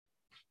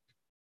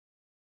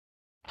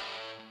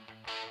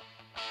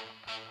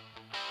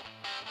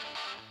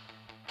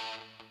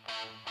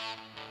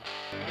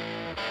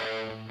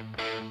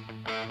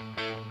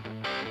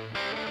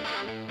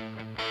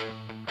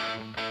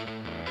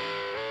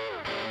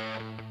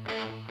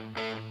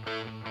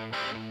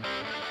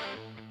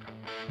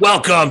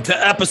Welcome to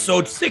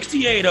episode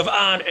 68 of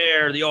On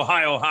Air, the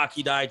Ohio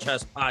Hockey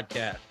Digest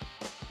podcast.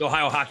 The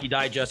Ohio Hockey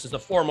Digest is the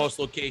foremost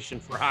location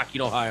for hockey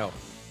in Ohio,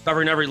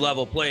 covering every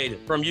level played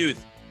from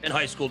youth and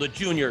high school to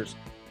juniors,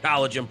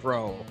 college, and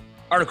pro.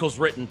 Articles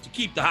written to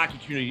keep the hockey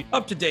community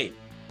up to date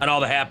on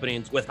all the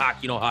happenings with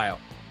hockey in Ohio.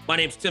 My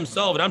name's Tim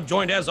Sullivan. I'm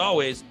joined, as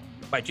always,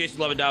 by Jason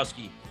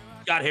Lewandowski,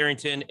 Scott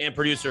Harrington, and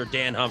producer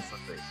Dan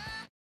Humphrey.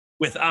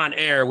 With On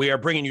Air, we are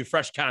bringing you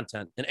fresh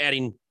content and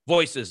adding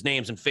voices,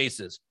 names, and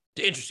faces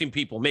to interesting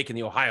people making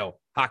the Ohio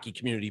hockey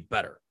community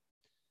better.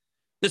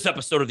 This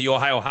episode of the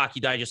Ohio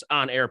Hockey Digest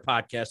On Air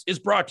podcast is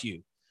brought to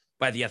you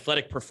by the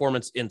Athletic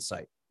Performance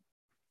Insight.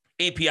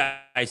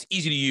 API's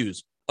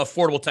easy-to-use,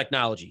 affordable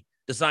technology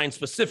designed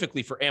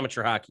specifically for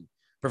amateur hockey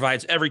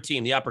provides every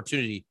team the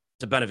opportunity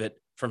to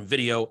benefit from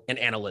video and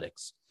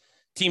analytics.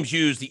 Teams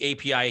use the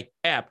API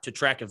app to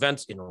track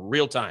events in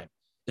real time.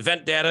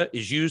 Event data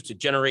is used to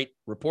generate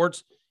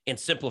reports and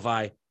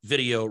simplify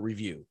video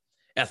review.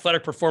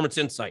 Athletic Performance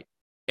Insight.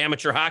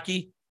 Amateur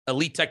hockey,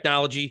 elite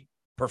technology,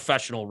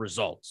 professional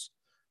results.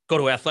 Go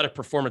to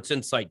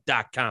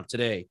athleticperformanceinsight.com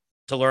today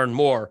to learn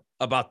more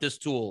about this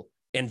tool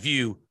and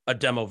view a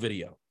demo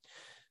video.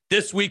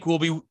 This week, we'll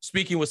be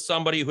speaking with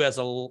somebody who has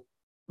a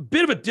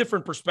bit of a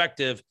different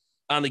perspective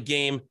on the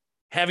game,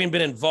 having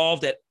been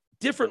involved at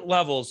different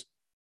levels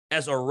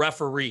as a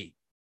referee,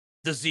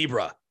 the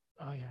zebra,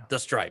 the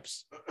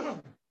stripes.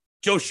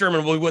 Joe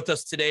Sherman will be with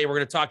us today. We're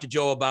going to talk to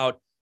Joe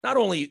about not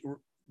only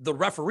the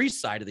referee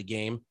side of the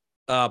game,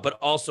 but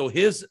also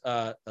his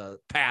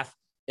path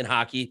in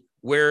hockey,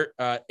 where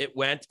it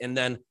went, and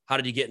then how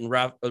did he get in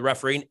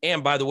refereeing.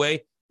 And by the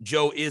way,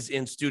 Joe is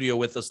in studio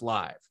with us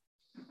live.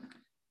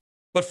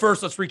 But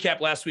first, let's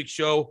recap last week's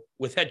show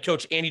with head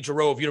coach Andy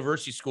Giroux of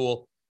University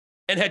School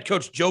and head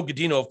coach Joe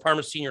Godino of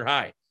Parma Senior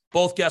High.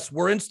 Both guests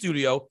were in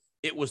studio.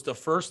 It was the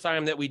first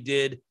time that we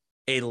did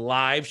a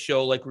live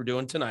show like we're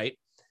doing tonight.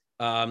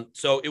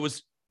 So it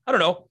was, I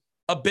don't know,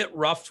 a bit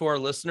rough to our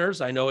listeners.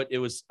 I know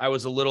it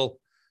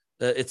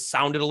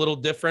sounded a little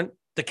different.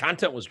 The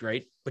content was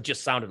great, but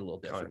just sounded a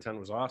little different. Content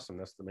was awesome.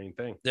 That's the main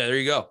thing. Yeah, there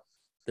you go.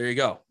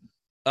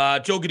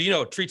 Joe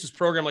Godino treats his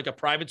program like a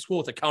private school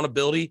with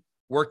accountability,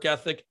 work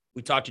ethic.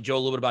 We talked to Joe a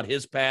little bit about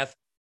his path,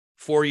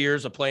 4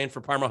 years of playing for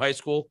Parma High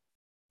School,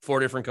 4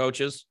 different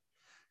coaches.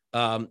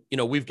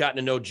 We've gotten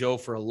to know Joe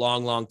for a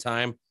long, long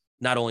time,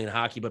 not only in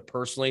hockey, but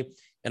personally.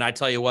 And I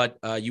tell you what,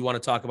 you want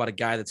to talk about a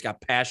guy that's got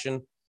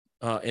passion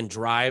and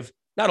drive,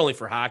 not only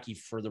for hockey,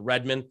 for the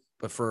Redmen,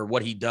 but for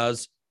what he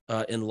does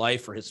in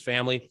life for his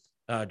family.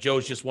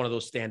 Joe's just one of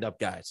those stand-up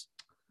guys.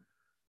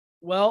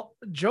 Well,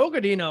 Joe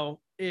Godino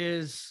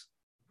is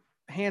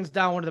hands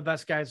down one of the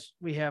best guys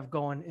we have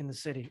going in the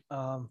city.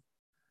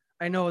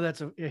 I know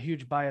that's a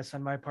huge bias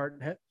on my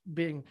part,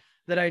 being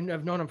that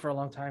I've known him for a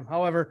long time.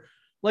 However,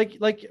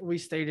 like we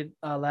stated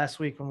last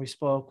week when we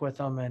spoke with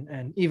him,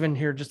 and even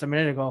here just a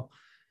minute ago,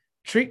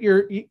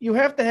 you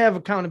have to have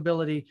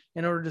accountability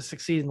in order to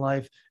succeed in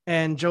life.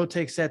 And Joe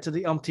takes that to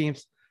the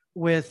umpteenth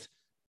with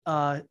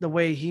the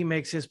way he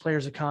makes his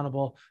players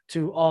accountable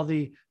to all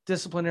the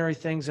disciplinary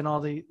things and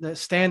all the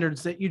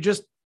standards that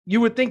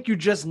you would think you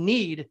just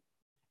need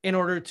in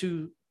order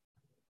to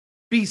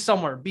be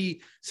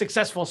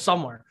successful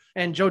somewhere.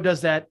 And Joe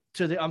does that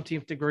to the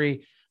umpteenth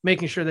degree,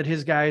 making sure that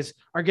his guys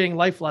are getting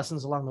life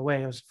lessons along the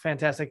way. It was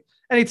fantastic.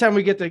 Anytime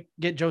we get to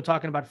get Joe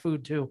talking about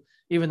food too,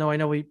 even though I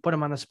know we put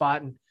him on the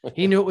spot and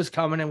he knew it was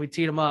coming and we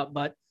teed him up,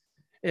 but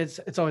it's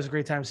always a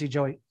great time to see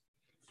Joey.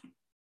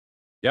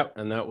 Yep.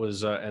 And that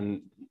was,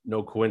 and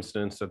no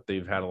coincidence that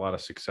they've had a lot of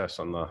success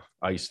on the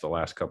ice the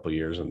last couple of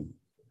years and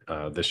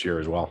this year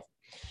as well.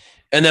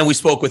 And then we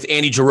spoke with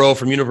Andy Giroux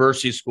from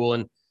University School.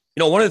 And,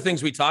 one of the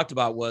things we talked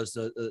about was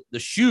the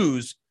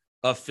shoes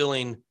of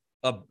filling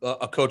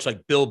a coach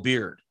like Bill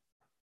Beard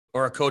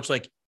or a coach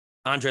like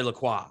Andre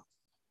Lacroix.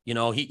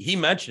 He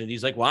mentioned it.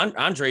 He's like, well,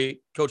 Andre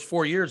coached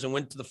 4 years and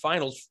went to the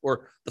finals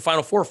or the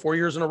Final Four 4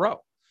 years in a row.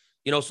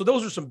 So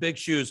those are some big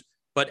shoes.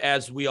 But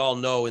as we all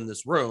know in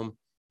this room,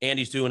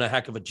 Andy's doing a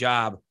heck of a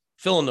job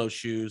filling those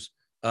shoes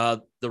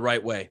the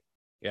right way.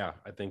 Yeah,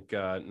 I think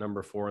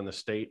number 4 in the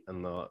state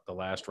and the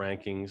last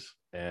rankings,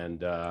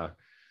 and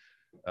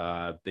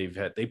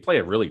they play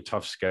a really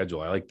tough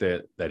schedule. I like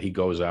that he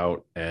goes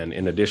out, and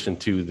in addition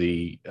to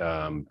the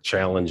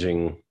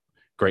challenging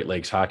Great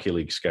Lakes Hockey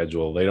League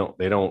schedule, they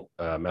don't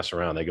mess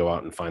around. They go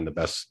out and find the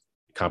best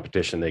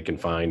competition they can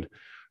find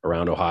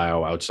around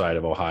Ohio, outside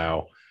of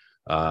Ohio,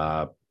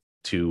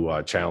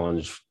 to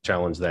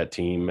challenge that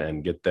team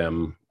and get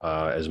them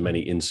as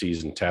many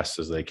in-season tests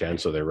as they can,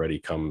 so they're ready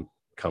come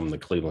the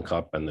Cleveland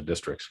Cup and the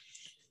districts.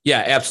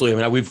 Yeah,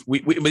 absolutely. I mean,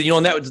 but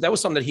and that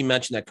was something that he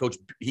mentioned that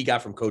he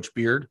got from Coach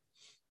Beard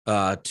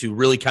to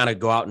really kind of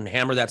go out and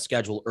hammer that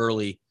schedule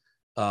early.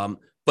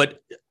 But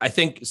I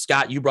think,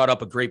 Scott, you brought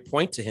up a great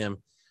point to him.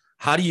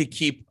 How do you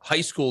keep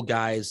high school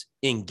guys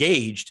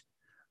engaged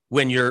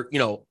when you're,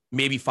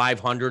 maybe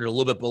 500 or a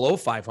little bit below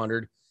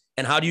 500?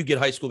 And how do you get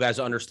high school guys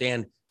to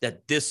understand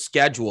that this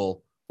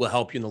schedule will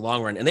help you in the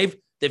long run? And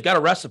they've got a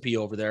recipe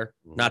over there,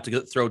 not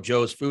to throw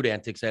Joe's food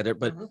antics at it,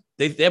 but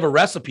they have a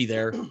recipe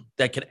there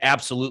that can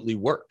absolutely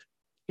work.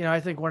 You know, I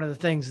think one of the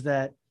things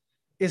that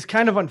is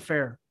kind of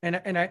unfair, and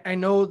I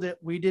know that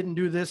we didn't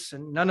do this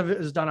and none of it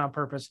is done on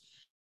purpose,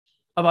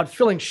 about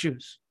filling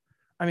shoes.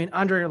 I mean,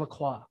 Andre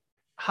Lacroix,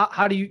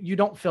 how do you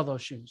don't fill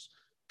those shoes?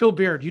 Phil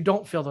Beard, you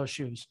don't fill those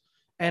shoes.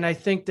 And I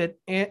think that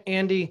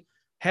Andy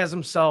has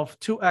himself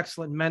two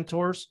excellent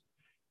mentors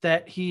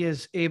that he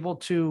is able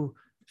to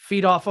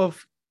feed off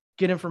of,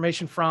 get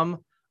information from,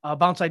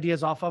 bounce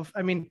ideas off of.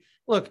 I mean,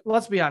 look,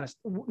 let's be honest.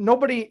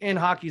 Nobody in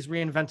hockey is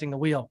reinventing the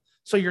wheel.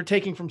 So you're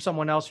taking from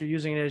someone else, you're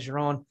using it as your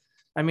own.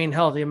 I mean,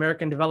 hell, the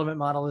American development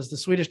model is the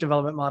Swedish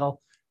development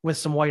model with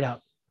some whiteout.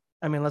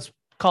 I mean, let's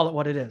call it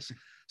what it is.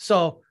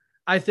 So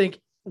I think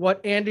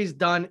what Andy's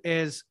done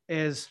is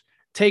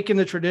taken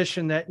the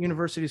tradition that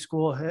university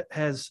school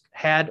has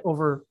had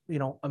over,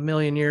 a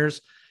million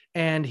years,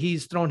 and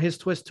he's thrown his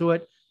twist to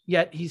it,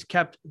 yet he's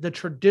kept the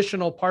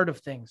traditional part of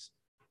things,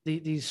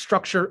 the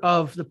structure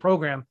of the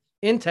program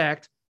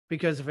intact,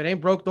 because if it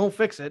ain't broke, don't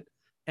fix it.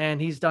 And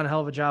he's done a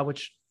hell of a job,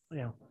 which,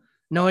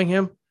 knowing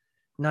him,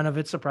 none of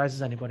it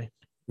surprises anybody.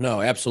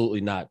 No,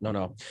 absolutely not.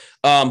 No.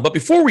 But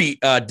before we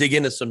dig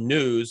into some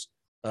news,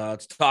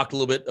 let's talk a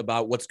little bit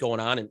about what's going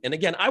on. And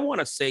again, I want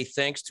to say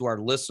thanks to our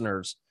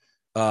listeners.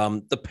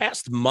 The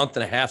past month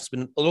and a half has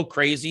been a little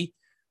crazy.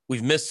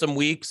 We've missed some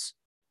weeks.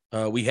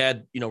 We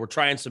had, we're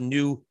trying some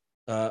new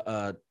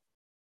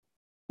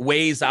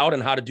ways out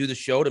on how to do the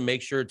show to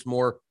make sure it's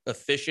more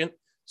efficient.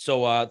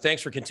 So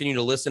thanks for continuing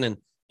to listen.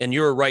 And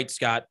you're right,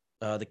 Scott.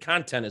 The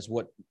content is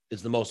what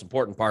is the most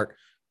important part.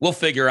 We'll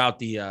figure out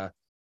the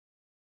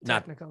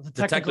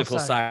technical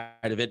side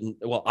of it. And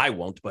well, I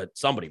won't, but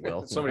somebody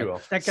will. Somebody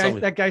will.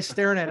 That guy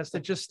staring at us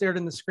that just stared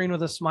in the screen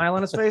with a smile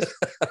on his face.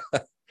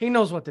 He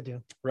knows what to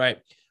do. Right.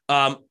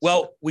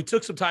 Well, we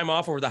took some time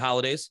off over the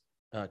holidays,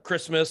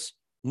 Christmas,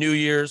 New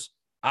Year's,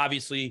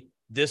 obviously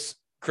this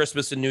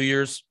Christmas and New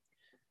Year's,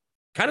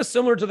 kind of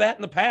similar to that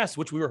in the past,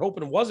 which we were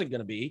hoping wasn't going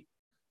to be.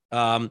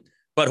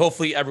 But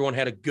hopefully everyone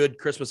had a good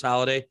Christmas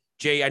holiday.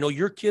 Jay, I know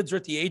your kids are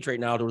at the age right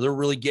now where they're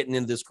really getting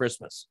into this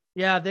Christmas.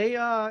 Yeah,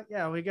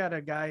 we got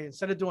a guy,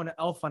 instead of doing an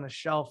elf on a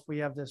shelf, we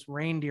have this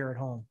reindeer at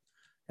home,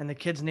 and the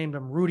kids named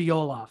him Rudy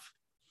Olaf.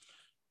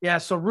 Yeah,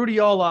 so Rudy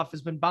Olaf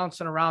has been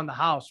bouncing around the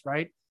house,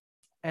 right?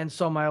 And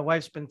so my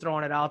wife's been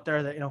throwing it out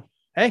there that,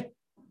 hey,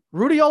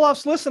 Rudy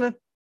Olaf's listening.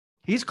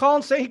 He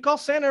calls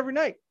Santa every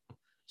night.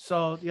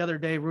 So the other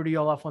day, Rudy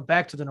Olaf went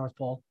back to the North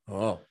Pole.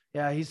 Oh,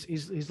 yeah,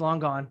 he's long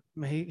gone.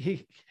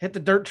 He hit the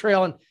dirt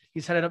trail and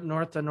he's headed up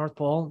north to North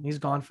Pole. He's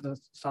gone for the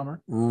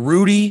summer.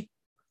 Rudy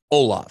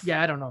Olaf.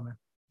 Yeah, I don't know,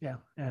 man.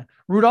 Yeah.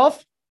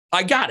 Rudolph.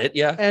 I got it.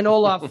 Yeah. And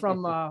Olaf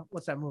from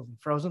what's that movie?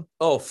 Frozen.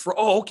 Oh,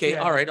 okay.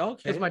 Yeah. All right.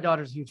 Okay. Because my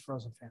daughter's a huge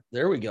Frozen fan.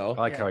 There we go.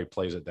 I like how he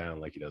plays it down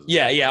like he does.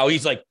 Yeah. Oh,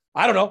 he's like,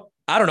 I don't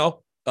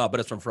know. But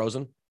it's from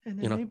Frozen.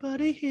 And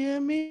anybody hear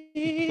me?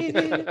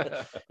 You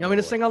want me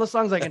to sing all the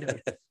songs I can do?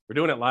 We're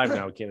doing it live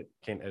now. We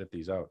can't edit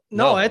these out.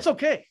 No, it's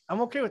okay.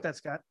 I'm okay with that,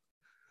 Scott.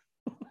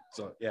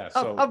 So yeah.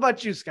 How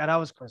about you, Scott? How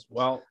was Christmas?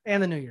 Well,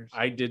 and the New Year's.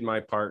 I did my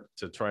part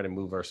to try to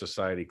move our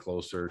society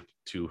closer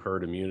to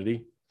herd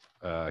immunity.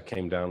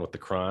 Came down with the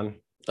Cron.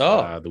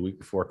 The week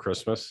before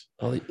Christmas.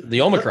 Oh,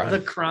 the Omicron. The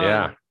Cron.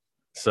 Yeah.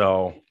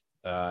 So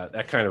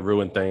that kind of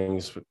ruined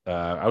things.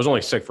 I was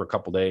only sick for a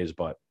couple days,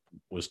 but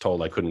was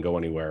told I couldn't go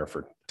anywhere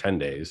for 10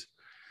 days.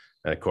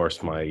 And of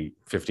course, my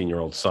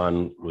 15-year-old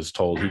son was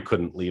told he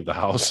couldn't leave the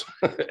house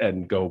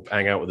and go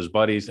hang out with his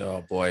buddies.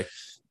 Oh boy.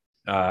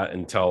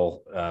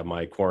 Until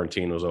my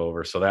quarantine was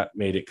over. So that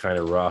made it kind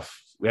of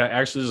rough.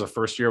 Actually, this is the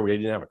first year we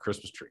didn't have a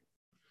Christmas tree.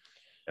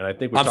 And I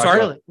think we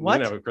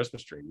didn't have a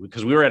Christmas tree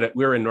because we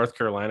were in North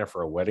Carolina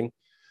for a wedding,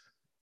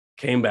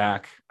 came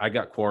back, I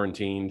got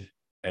quarantined,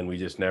 and we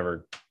just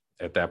never,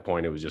 at that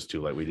point, it was just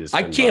too late.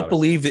 I can't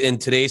believe that in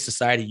today's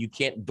society, you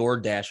can't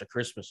DoorDash a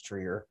Christmas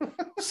tree or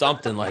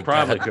something like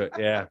probably that. Could.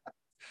 Yeah.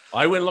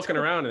 I went looking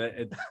around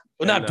and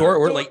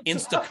or like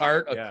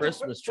Instacart a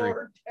Christmas tree.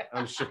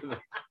 I'm sure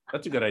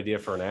that's a good idea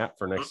for an app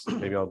for next.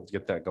 Maybe I'll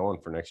get that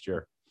going for next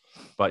year.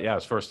 But yeah,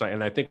 it's first time.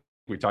 And I think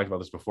we talked about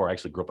this before. I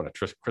actually grew up on a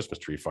Christmas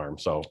tree farm.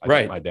 So I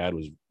think my dad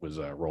was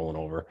rolling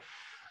over.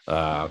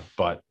 So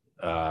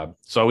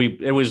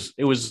it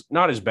was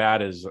not as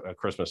bad as a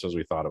Christmas as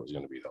we thought it was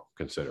going to be though,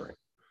 considering.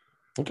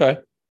 Okay.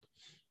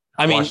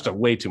 I watched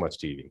way too much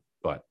TV,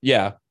 but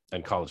yeah.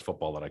 And college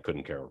football that I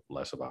couldn't care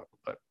less about,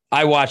 but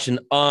I watched an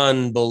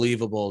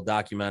unbelievable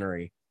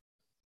documentary.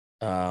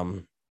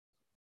 It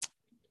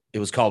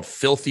was called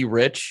Filthy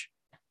Rich.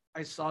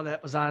 I saw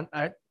that was on.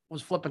 I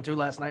was flipping through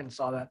last night and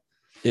saw that.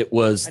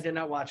 I did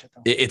not watch it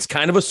though. It's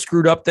kind of a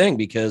screwed up thing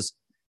because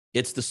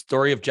it's the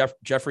story of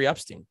Jeffrey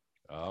Epstein.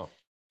 Oh,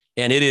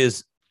 and it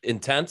is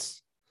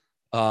intense.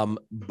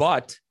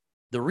 But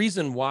the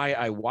reason why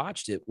I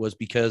watched it was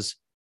because,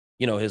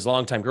 his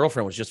longtime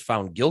girlfriend was just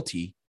found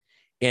guilty,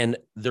 and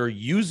they're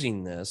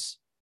using this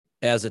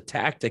as a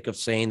tactic of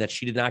saying that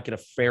she did not get a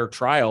fair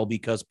trial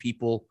because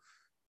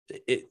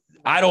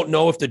I don't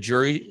know if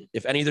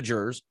any of the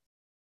jurors,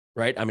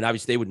 right? I mean,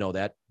 obviously they would know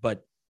that,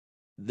 but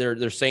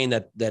they're saying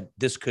that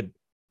this could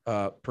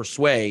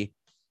persuade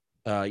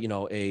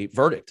a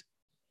verdict.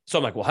 So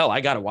I'm like, well, hell,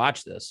 I got to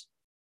watch this.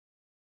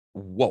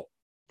 Whoa.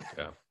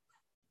 Yeah.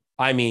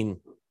 I mean,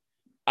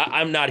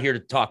 I'm not here to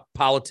talk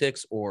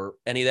politics or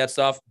any of that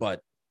stuff,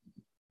 but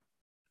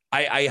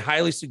I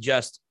highly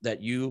suggest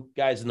that you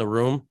guys in the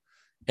room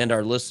and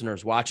our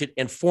listeners watch it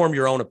and form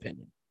your own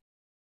opinion.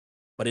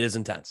 But it is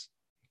intense.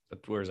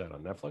 Where's that,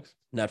 on Netflix?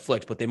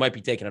 Netflix, but they might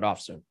be taking it off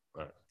soon.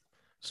 All right.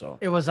 So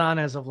It was on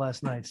as of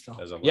last night still.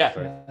 As of Yeah. last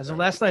night. Yeah, as of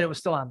last night, it was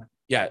still on there.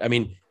 yeah, I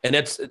mean, and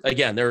that's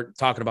again, they're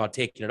talking about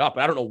taking it up.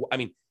 I don't know. I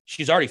mean,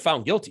 she's already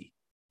found guilty.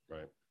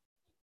 Right.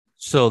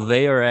 So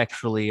they are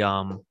actually,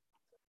 because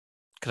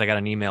I got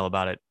an email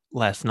about it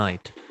last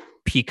night.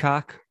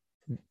 Peacock,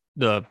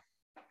 the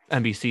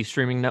NBC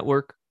streaming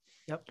network,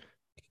 Yep.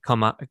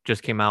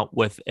 just came out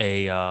with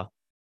a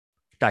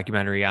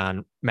documentary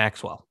on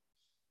Maxwell.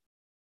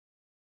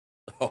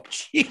 Oh,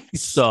 jeez.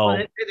 So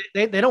Well,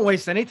 they don't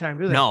waste any time,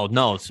 do they?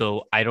 no.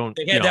 So I don't.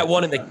 They had that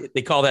one in the.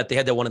 They call that. They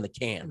had that one in the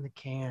In can. the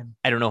can.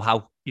 I don't know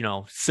how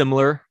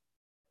similar,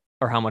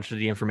 or how much of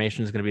the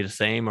information is going to be the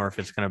same, or if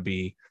it's going to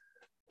be,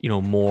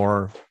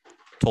 more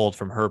told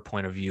from her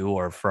point of view,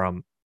 or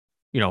from,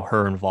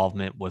 her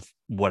involvement with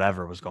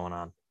whatever was going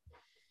on.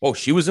 Oh,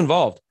 she was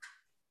involved.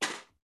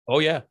 Oh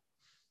yeah.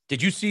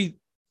 Did you see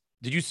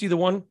the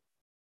one,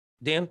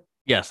 Dan?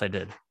 Yes, I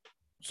did.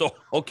 So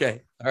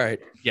okay, all right.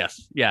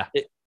 Yes, yeah.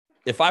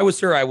 If I was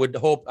her, I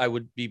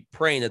would be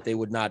praying that they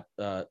would not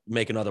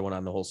make another one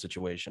on the whole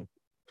situation.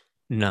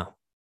 No,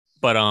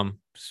 but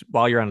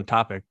while you're on the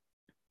topic,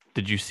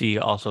 did you see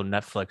also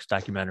Netflix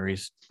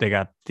documentaries? They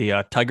got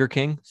the Tiger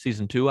King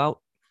season 2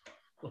 out.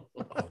 Oh,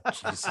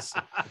 Jesus.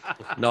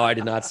 No, I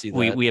did not see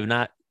that. We have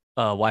not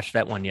watched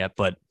that one yet,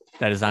 but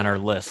that is on our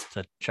list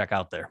to check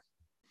out there.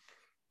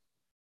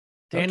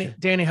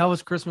 Danny, how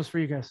was Christmas for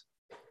you guys?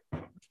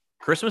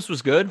 Christmas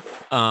was good.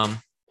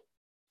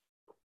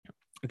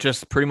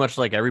 Just pretty much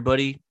like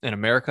everybody in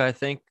America, I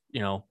think.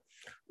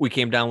 We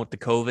came down with the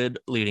COVID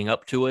leading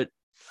up to it.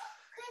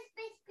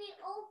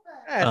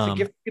 Yeah, it's a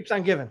gift keeps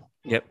on giving.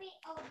 Yep.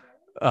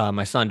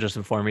 My son just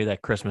informed me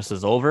that Christmas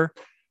is over.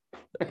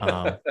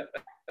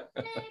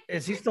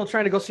 Is he still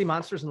trying to go see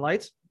Monsters and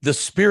Lights? The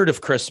spirit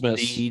of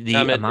Christmas, The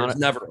Emmett, amount is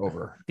of- never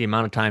over. The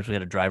amount of times we had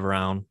to drive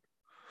around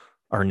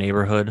our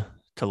neighborhood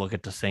to look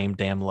at the same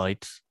damn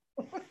lights.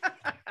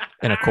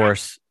 And of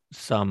course,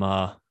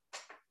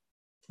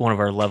 one of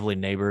our lovely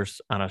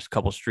neighbors on a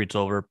couple streets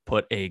over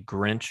put a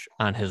Grinch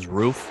on his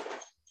roof.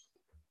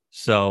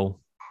 So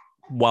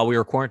while we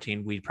were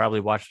quarantined, we probably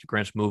watched the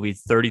Grinch movie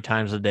 30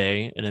 times a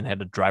day and then had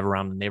to drive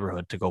around the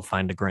neighborhood to go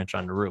find the Grinch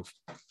on the roof.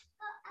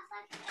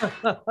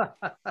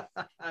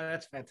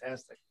 That's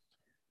fantastic.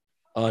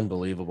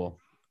 Unbelievable.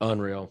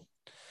 Unreal.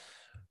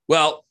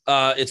 Well,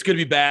 it's good to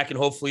be back, and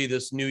hopefully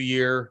this new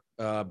year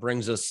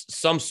brings us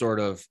some sort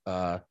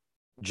of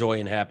joy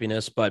and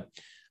happiness. But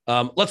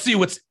let's see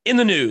what's in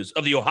the news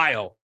of the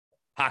Ohio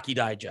Hockey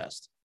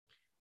Digest.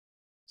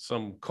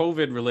 Some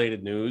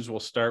COVID-related news. We'll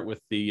start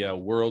with the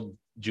World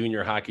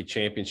Junior Hockey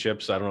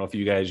Championships. I don't know if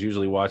you guys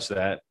usually watch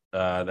that.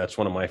 That's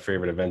one of my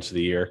favorite events of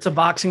the year. It's a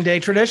Boxing Day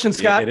tradition,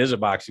 Scott. It is a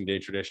Boxing Day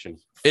tradition.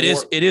 It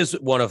is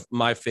one of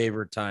my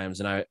favorite times,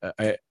 and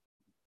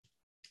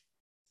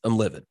I'm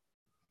livid.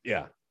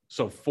 Yeah.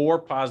 So 4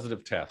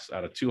 positive tests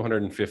out of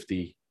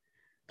 250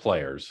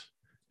 players,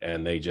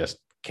 and they just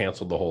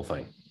canceled the whole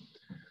thing.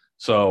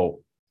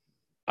 So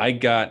I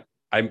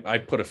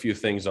put a few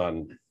things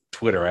on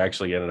Twitter. I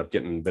actually ended up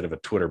getting a bit of a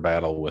Twitter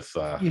battle with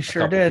You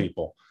sure a couple did.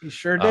 people. You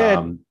sure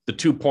did. The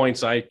 2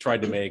 points I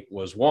tried to make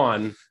was,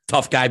 one,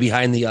 Tough guy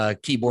behind the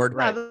keyboard.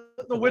 Right. The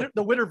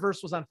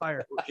Witterverse was on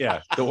fire.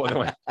 yeah,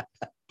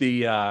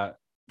 the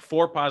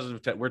 4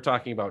 positive tests. We're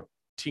talking about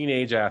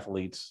teenage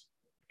athletes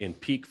in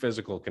peak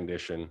physical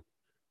condition,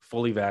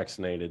 fully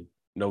vaccinated,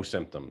 no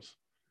symptoms.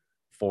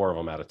 4 of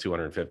them out of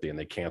 250, and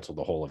they canceled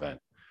the whole event.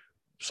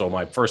 So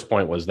my first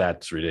point was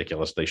that's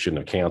ridiculous. They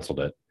shouldn't have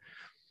canceled it.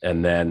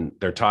 And then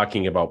they're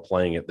talking about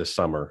playing it this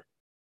summer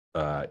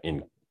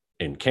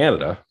in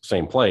Canada,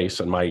 same place.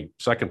 And my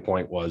second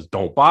point was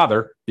don't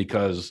bother,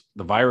 because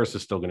the virus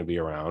is still going to be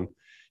around.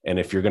 And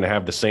if you're going to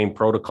have the same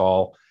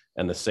protocol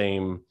and the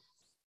same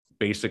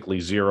basically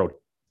zero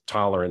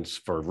tolerance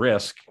for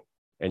risk,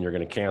 and you're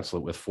going to cancel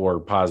it with 4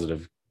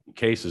 positive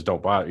cases,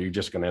 don't bother. You're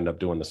just going to end up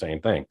doing the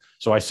same thing.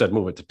 So I said,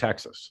 move it to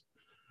Texas.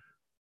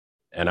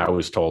 And I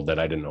was told that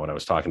I didn't know what I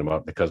was talking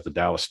about, because the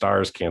Dallas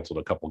Stars canceled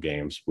a couple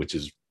games, which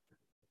is,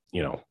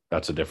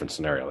 that's a different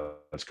scenario.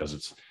 That's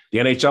because the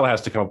NHL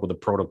has to come up with a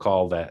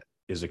protocol that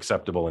is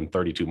acceptable in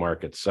 32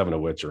 markets, 7 of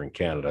which are in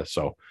Canada.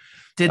 So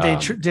Did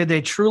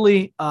they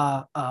truly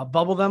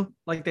bubble them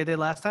like they did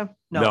last time?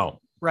 no.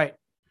 Right.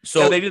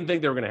 So They didn't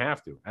think they were going to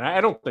have to. And I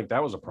don't think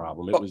that was a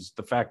problem. It was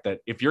the fact that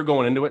if you're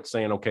going into it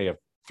saying, okay, if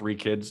 3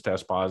 kids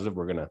test positive,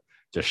 we're going to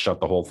just shut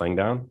the whole thing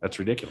down. That's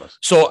ridiculous.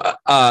 So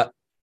I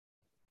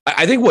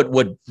think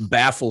what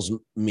baffles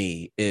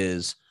me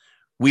is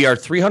we are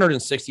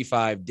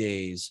 365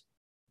 days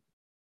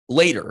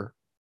later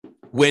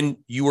when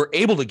you were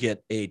able to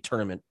get a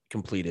tournament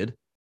completed,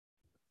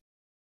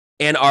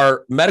 And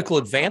our medical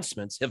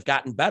advancements have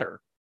gotten better,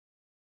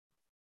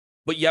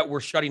 but yet we're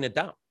shutting it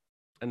down.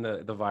 And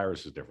the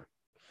virus is different.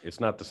 It's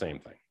not the same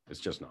thing. It's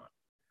just not.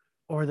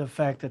 Or the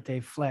fact that they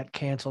flat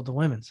canceled the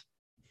women's.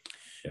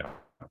 Yeah.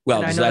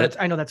 Well, And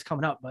I know that's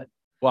coming up, but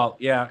Well,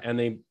 yeah, and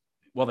they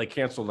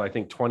canceled, I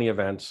think, 20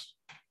 events.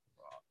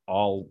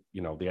 All,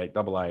 the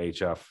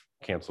IIHF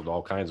canceled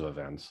all kinds of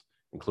events,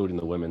 including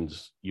the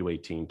women's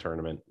U18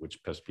 tournament,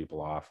 which pissed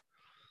people off.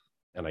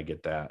 And I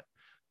get that.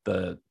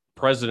 The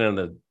president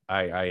of the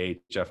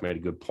IIHF made a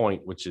good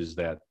point, which is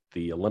that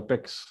the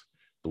Olympics,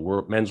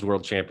 the men's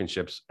world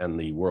championships, and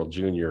the World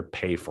Junior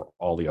pay for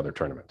all the other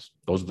tournaments.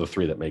 Those are the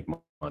three that make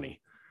money.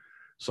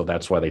 So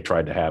that's why they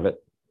tried to have it.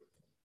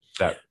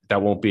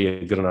 That won't be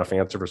a good enough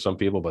answer for some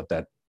people, but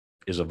that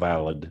is a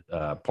valid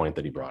point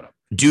that he brought up.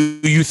 do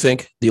you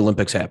think the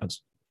Olympics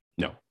happens?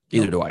 No.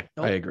 Either do I.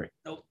 Nope. I agree.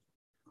 Nope.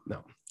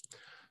 No.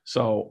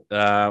 So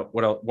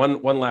what else?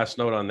 One last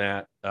note on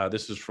that.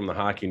 This is from the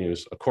Hockey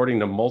News. According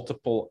to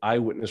multiple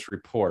eyewitness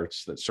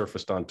reports that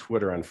surfaced on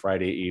Twitter on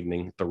Friday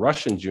evening, the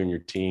Russian junior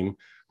team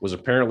was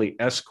apparently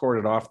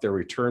escorted off their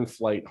return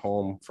flight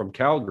home from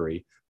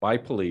Calgary by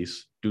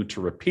police due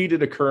to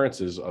repeated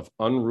occurrences of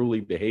unruly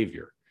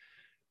behavior.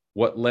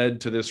 What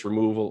led to this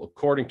removal,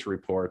 according to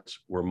reports,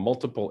 were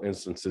multiple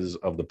instances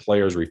of the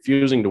players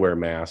refusing to wear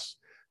masks,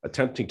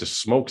 attempting to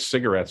smoke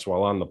cigarettes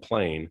while on the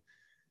plane,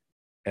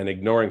 and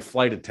ignoring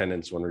flight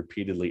attendants when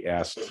repeatedly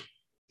asked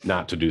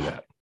not to do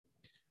that.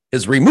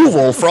 His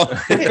removal from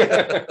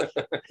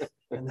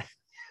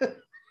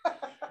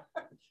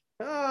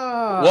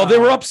well, they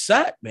were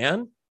upset,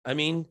 man. I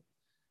mean,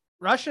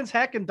 Russians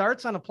hacking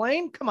darts on a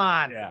plane. Come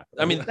on. Yeah.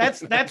 I mean, That's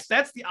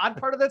the odd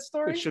part of that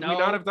story. Should No. we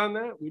not have done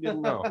that? We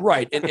didn't know.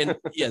 right. And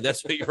yeah,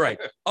 that's you're right.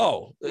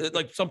 Oh,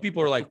 like some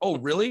people are like, oh,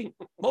 really?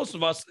 Most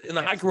of us in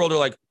the hockey world are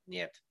like,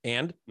 Yeah.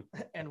 and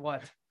And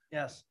what?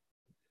 Yes.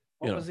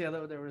 What You know. was the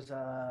other? There was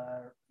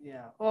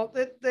yeah. Well,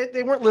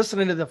 they weren't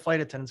listening to the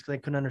flight attendants because they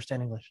couldn't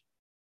understand English,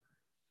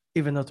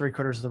 even though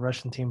 3/4 of the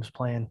Russian team was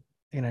playing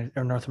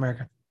or North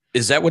America.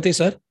 is that what they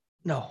said?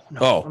 No.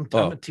 Oh, I'm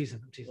teasing.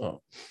 I'm teasing.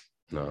 Oh.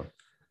 No.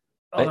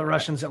 All the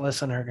Russians that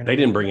listen are going to. They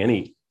didn't bring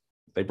any.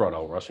 They brought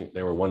all Russian.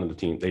 They were one of the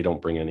team. They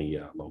don't bring any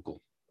local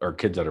or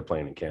kids that are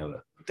playing in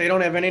Canada. They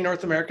don't have any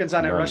North Americans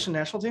on that None. Russian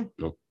national team?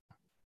 Nope.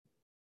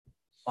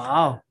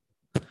 Wow.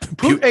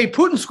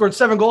 Putin scored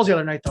 7 goals the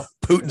other night, though.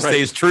 Putin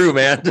stays true,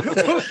 man.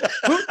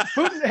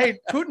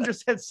 Putin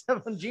just had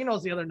 7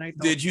 Genos the other night,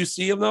 though. Did you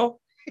see him though?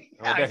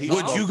 Yeah, I Would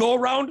saw you him. go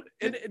around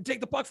and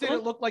take the puck Did from it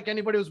him? look like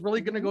anybody was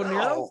really going to go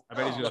near him? I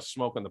bet he's going to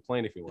smoke on the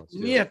plane if he wants to.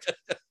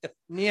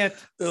 Niet.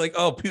 They're like,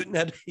 oh,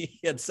 Putin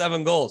had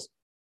 7 goals.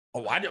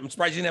 Oh, I'm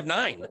surprised he didn't have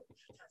 9.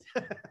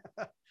 It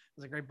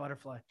was a great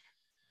butterfly.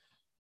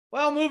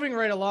 Well, moving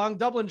right along,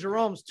 Dublin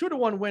Jerome's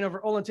 2-1 win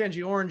over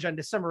Olentangy Orange on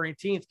December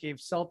 18th gave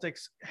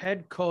Celtics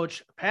head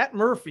coach Pat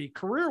Murphy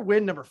career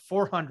win number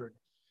 400.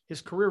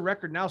 His career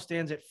record now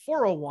stands at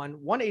 401,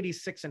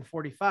 186, and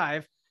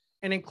 45,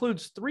 and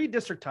includes 3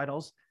 district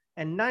titles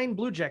and 9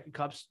 Blue Jacket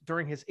Cups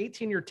during his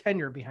 18-year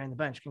tenure behind the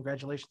bench.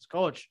 Congratulations,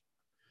 coach.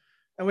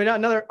 And we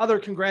got other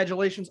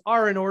congratulations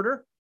are in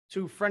order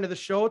to friend of the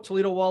show,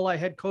 Toledo Walleye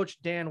head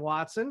coach Dan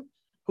Watson,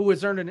 who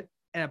has earned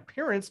an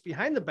appearance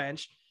behind the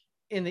bench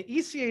in the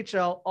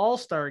ECHL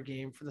All-Star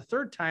game for the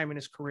 3rd time in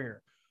his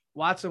career.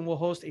 Watson will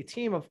host a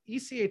team of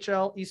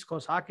ECHL East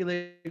Coast Hockey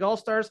League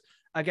All-Stars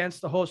against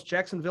the host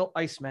Jacksonville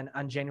Icemen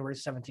on January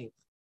 17th.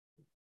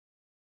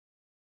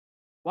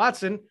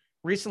 Watson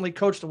recently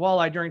coached the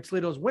Walleye during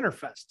Toledo's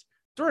Winterfest,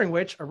 during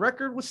which a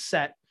record was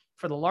set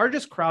for the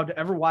largest crowd to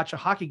ever watch a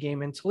hockey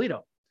game in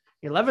Toledo.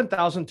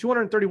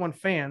 11,231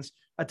 fans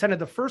attended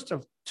the first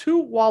of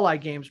 2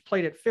 Walleye games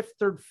played at Fifth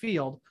Third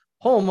Field,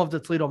 home of the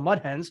Toledo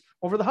Mudhens,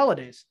 over the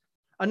holidays.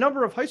 A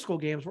number of high school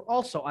games were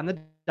also on the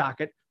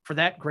docket for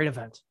that great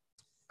event.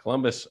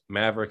 Columbus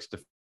Mavericks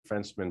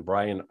defenseman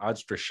Brian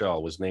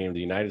Odstrashel was named the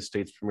United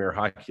States Premier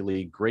Hockey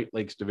League Great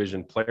Lakes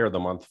Division Player of the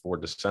Month for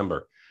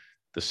December.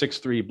 The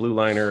 6'3" blue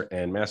liner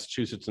and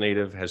Massachusetts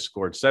native has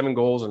scored 7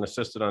 goals and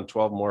assisted on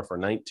 12 more for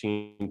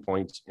 19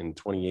 points in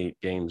 28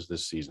 games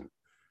this season.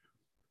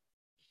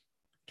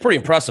 Pretty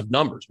impressive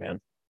numbers, man.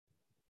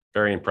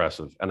 Very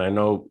impressive. And I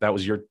know that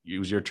was your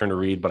turn to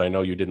read, but I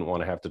know you didn't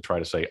want to have to try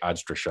to say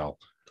Odstrashel.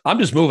 I'm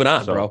just moving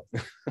on, So- bro.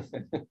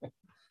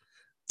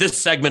 This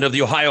segment of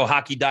the Ohio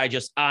Hockey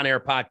Digest on-air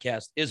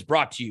podcast is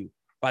brought to you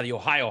by the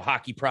Ohio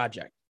Hockey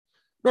Project,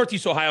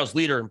 Northeast Ohio's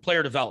leader in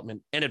player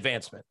development and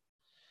advancement.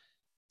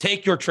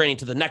 Take your training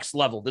to the next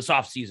level this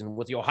offseason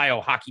with the Ohio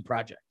Hockey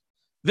Project.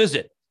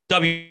 Visit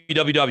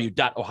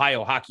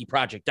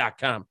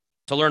www.ohiohockeyproject.com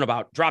to learn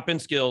about drop-in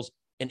skills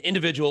and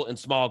individual and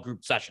small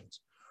group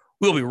sessions.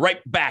 We'll be right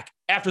back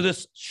after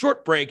this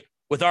short break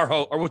with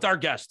our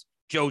guest,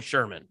 Joe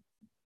Sherman.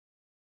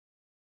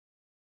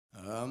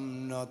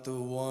 I'm not the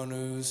one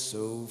who's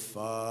so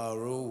far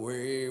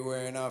away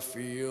when I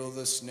feel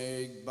the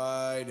snake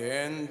bite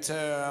and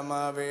tear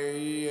my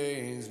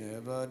veins.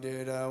 Never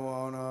did I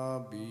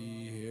wanna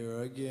be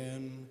here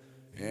again,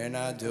 and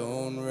I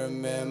don't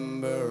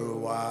remember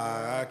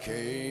why I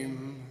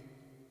came.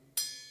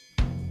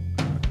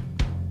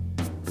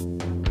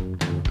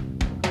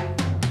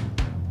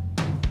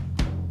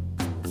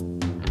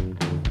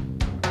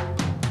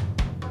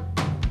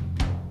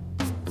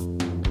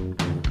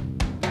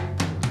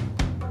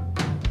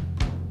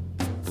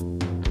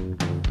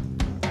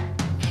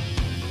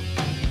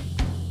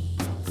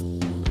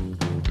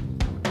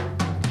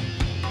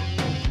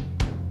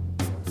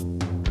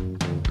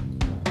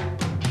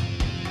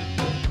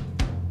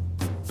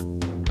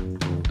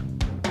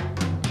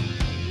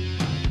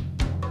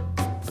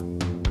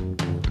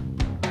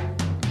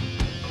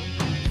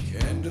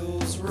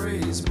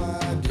 is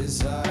my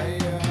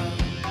desire.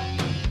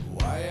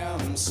 Why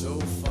I'm so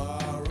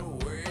far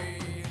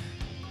away.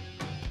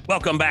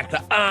 Welcome back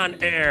to On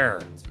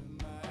Air.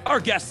 Our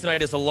guest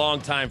tonight is a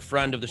longtime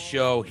friend of the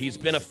show. He's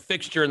been a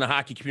fixture in the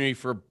hockey community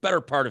for a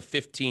better part of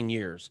 15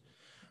 years.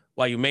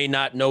 While you may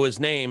not know his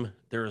name,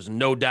 there is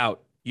no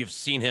doubt you've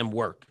seen him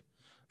work.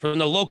 From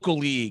the local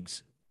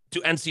leagues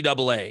to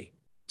NCAA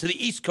to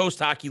the East Coast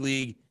Hockey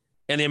League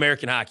and the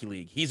American Hockey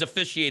League. He's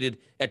officiated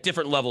at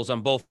different levels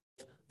on both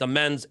the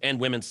men's and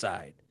women's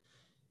side.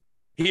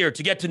 Here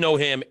to get to know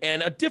him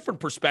and a different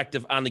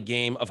perspective on the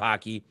game of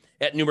hockey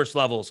at numerous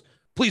levels,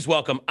 please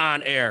welcome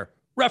On Air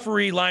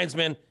referee,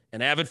 linesman,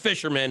 and avid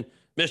fisherman,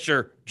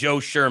 Mr. Joe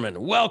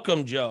Sherman.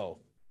 Welcome, Joe.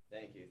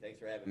 Thank you.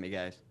 Thanks for having me,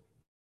 guys.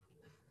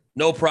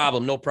 No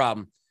problem. No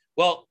problem.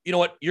 Well, you know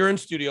what? You're in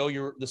studio.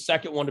 You're the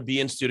second one to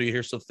be in studio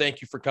here. So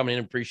thank you for coming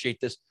in.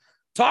 Appreciate this.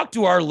 Talk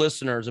to our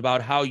listeners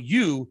about how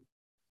you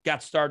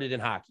got started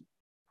in hockey.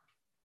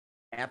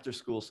 After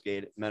school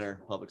skate at Mentor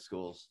Public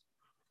Schools.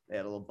 They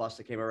had a little bus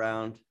that came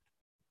around.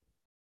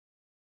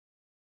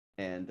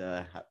 And,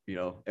 it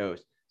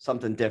was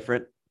something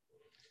different.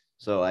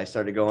 So I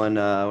started going,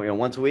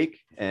 once a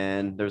week,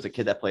 and there was a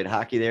kid that played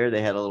hockey there.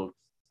 They had a little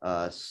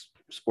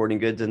sporting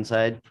goods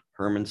inside,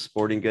 Herman's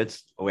Sporting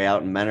Goods, way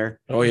out in Mentor.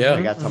 Oh, yeah.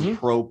 I got some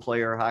pro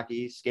player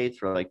hockey skates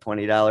for like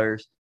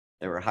 $20.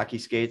 They were hockey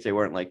skates. They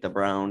weren't like the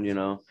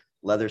brown,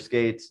 leather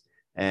skates.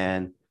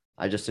 And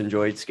I just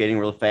enjoyed skating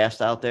real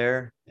fast out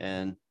there.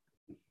 And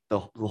the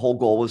whole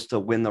goal was to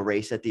win the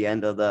race at the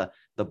end of the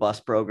bus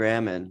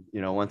program. And,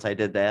 once I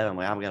did that, I'm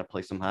like, I'm going to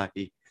play some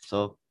hockey.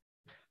 So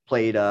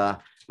played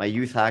my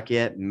youth hockey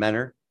at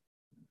Mentor.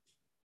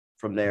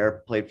 From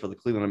there, played for the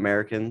Cleveland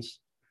Americans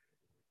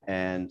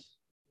and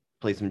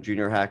played some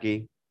junior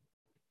hockey,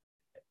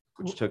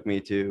 which took me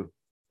to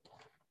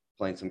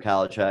playing some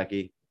college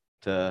hockey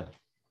to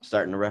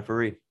starting to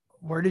referee.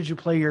 Where did you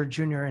play your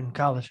junior in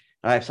college?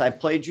 I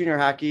played junior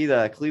hockey.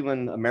 The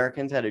Cleveland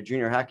Americans had a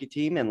junior hockey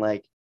team in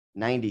like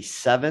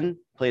 97,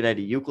 played at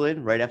a Euclid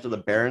right after the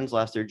Barons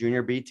lost their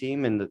junior B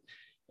team. And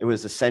it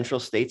was the Central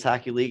States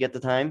Hockey League at the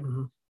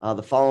time.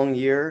 The following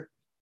year,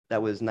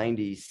 that was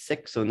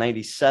 96. So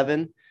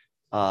 97,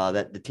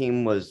 that the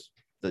team was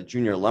the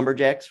junior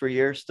Lumberjacks for a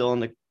year, still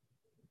in the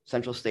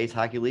Central States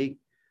Hockey League.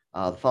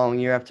 The following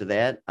year after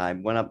that, I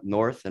went up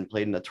north and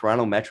played in the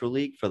Toronto Metro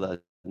League for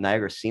the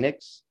Niagara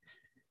Scenics.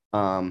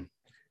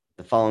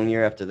 The following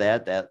year after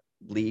that, that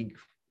league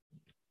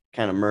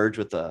kind of merged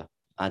with the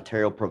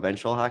Ontario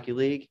Provincial Hockey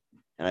League,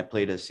 and I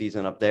played a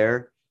season up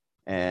there.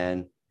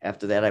 And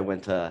after that, I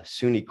went to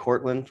SUNY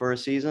Cortland for a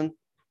season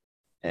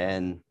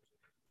and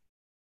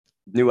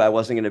knew I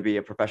wasn't going to be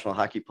a professional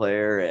hockey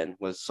player and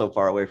was so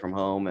far away from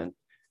home, and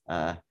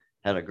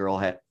had a girl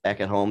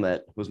back at home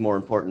that was more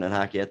important than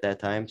hockey at that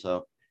time.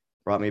 So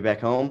brought me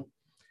back home,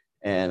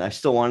 and I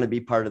still wanted to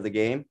be part of the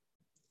game.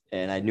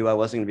 And I knew I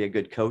wasn't going to be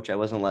a good coach. I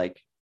wasn't like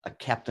a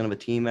captain of a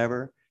team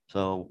ever.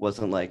 So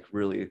wasn't like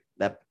really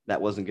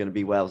that wasn't going to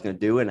be what I was going to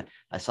do. And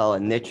I saw a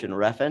niche in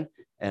reffing,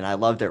 and I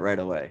loved it right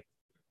away.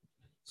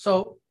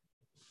 So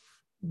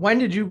when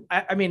did you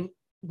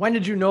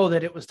know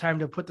that it was time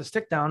to put the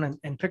stick down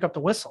and pick up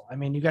the whistle? I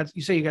mean,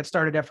 you say you got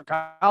started after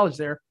college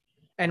there.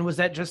 And was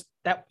that just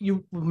that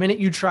the minute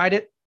you tried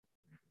it,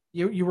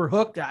 you were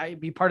hooked? I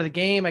be part of the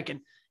game. I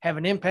can have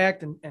an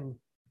impact. And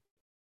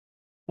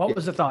what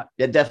was the thought?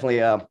 Yeah,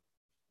 definitely.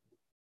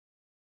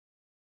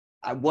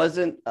 I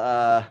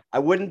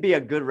wouldn't be a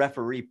good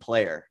referee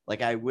player.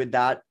 Like I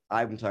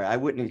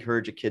wouldn't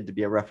encourage a kid to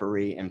be a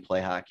referee and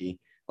play hockey.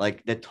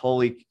 Like that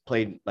totally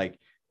played, like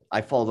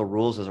I follow the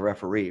rules as a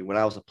referee. When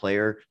I was a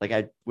player, like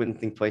I wouldn't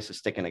think twice of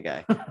sticking a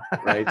guy.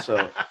 Right.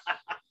 So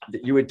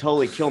you would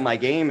totally kill my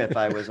game if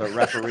I was a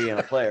referee and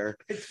a player.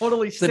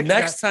 The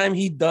next time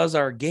he does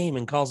our game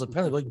and calls a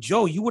penalty, like,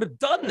 Joe, you would have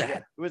done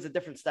that. It was a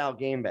different style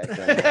game back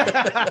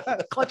then.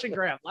 Clutch and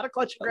grab. A lot of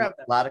clutch and grab.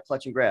 A lot of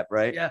clutch and grab,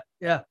 right? Yeah.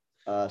 Yeah.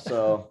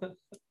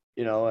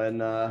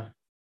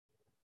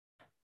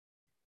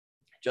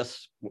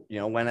 Just,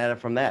 went at it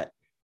from that.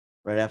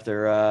 Right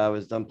after I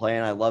was done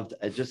playing, I loved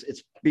it.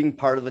 It's being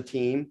part of the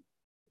team.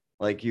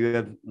 Like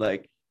you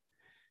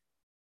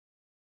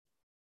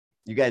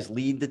guys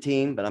lead the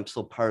team, but I'm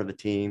still part of the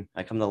team.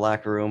 I come to the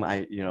locker room.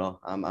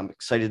 I'm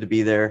excited to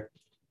be there.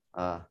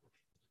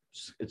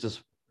 It's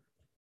just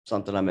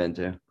something I'm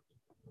into.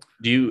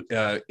 Do you,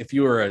 if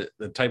you were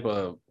the type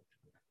of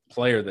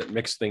player that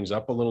mixed things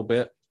up a little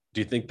bit, do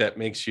you think that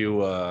makes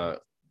you,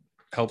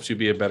 helps you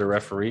be a better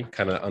referee,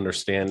 kind of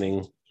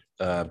understanding,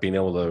 being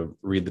able to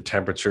read the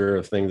temperature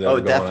of things that are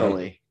going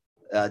definitely.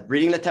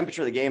 Reading the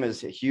temperature of the game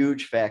is a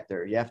huge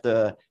factor. You have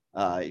to,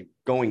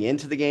 going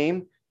into the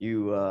game,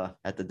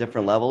 at the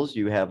different levels,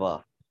 you have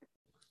a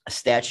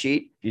stat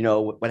sheet.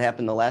 What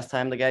happened the last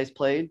time the guys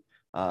played,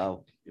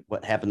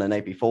 what happened the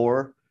night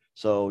before.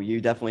 So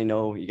you definitely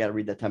know you got to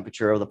read the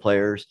temperature of the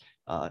players.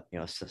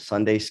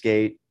 Sunday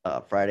skate,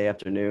 Friday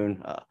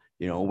afternoon,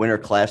 Winter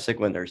Classic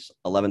when there's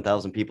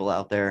 11,000 people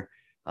out there.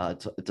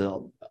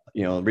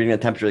 Reading the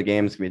temperature of the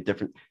game is going to be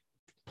different.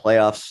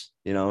 Playoffs,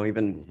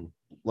 even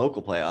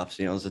local playoffs.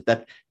 It's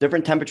a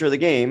different temperature of the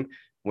game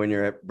when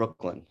you're at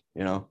Brooklyn,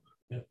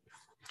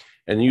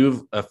 And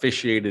you've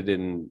officiated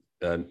in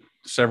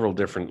several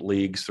different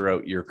leagues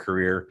throughout your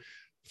career.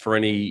 For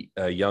any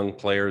young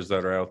players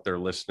that are out there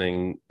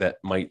listening that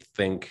might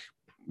think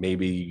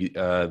maybe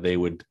they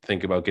would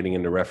think about getting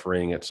into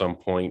refereeing at some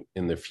point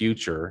in the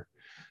future,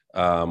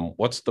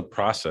 what's the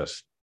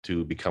process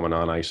to become an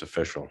on-ice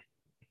official?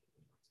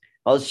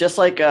 Well, it's just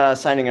like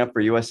signing up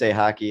for USA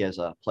Hockey as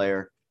a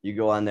player. You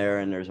go on there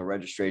and there's a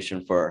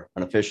registration for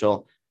an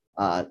official.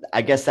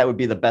 I guess that would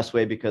be the best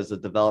way because the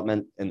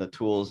development and the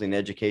tools and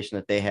education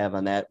that they have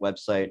on that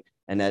website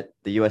and that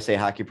the USA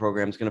Hockey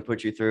program is going to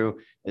put you through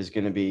is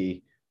going to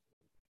be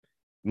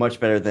much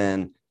better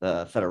than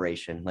the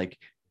federation. Like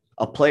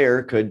a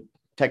player could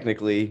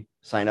technically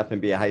sign up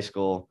and be a high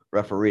school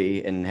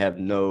referee and have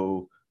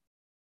no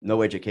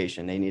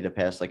education. They need to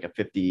pass like a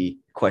 50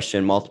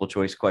 question, multiple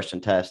choice question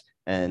test,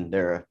 and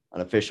they're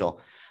an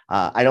official.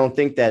 I don't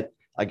think that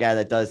a guy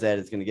that does that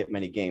is going to get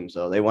many games.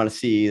 So they want to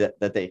see that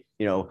they,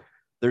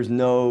 there's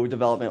no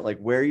development, like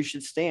where you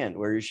should stand,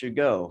 where you should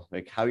go,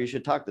 like how you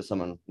should talk to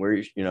someone,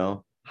 where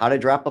how to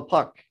drop a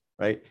puck.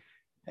 Right.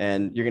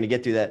 And you're going to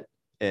get through that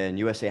in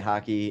USA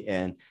Hockey.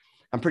 And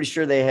I'm pretty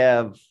sure they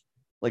have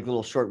like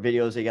little short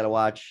videos they got to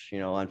watch,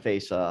 on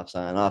face-offs,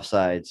 on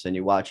offsides, and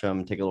you watch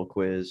them, take a little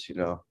quiz,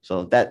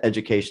 so that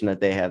education that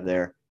they have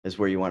there is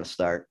where you want to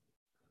start.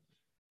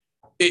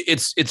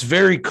 It's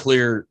very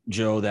clear,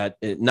 Joe, that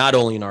not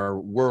only in our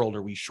world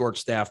are we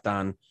short-staffed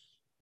on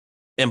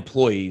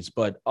employees,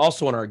 but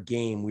also in our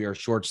game, we are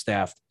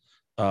short-staffed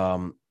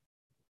on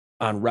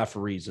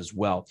referees as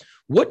well.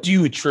 What do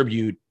you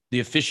attribute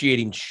the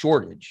officiating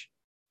shortage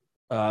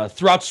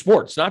throughout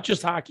sports, not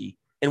just hockey,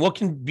 and what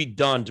can be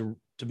done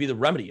to be the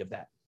remedy of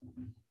that?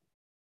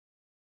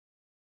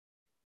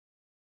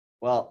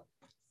 Well,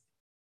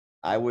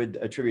 I would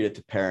attribute it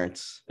to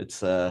parents. It's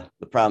the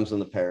problems in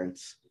the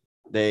parents.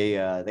 They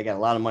got a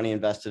lot of money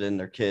invested in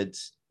their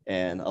kids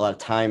and a lot of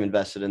time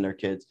invested in their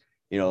kids.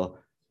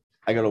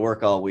 I go to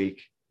work all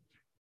week.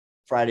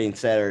 Friday and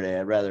Saturday,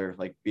 I'd rather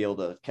like be able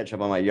to catch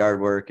up on my yard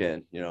work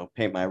and,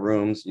 paint my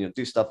rooms,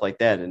 do stuff like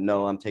that. And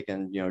no, I'm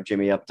taking,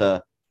 Jimmy up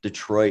to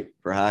Detroit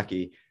for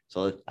hockey.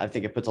 So I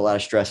think it puts a lot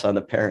of stress on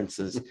the parents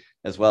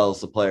as well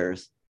as the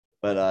players.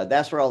 But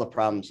that's where all the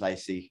problems I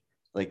see.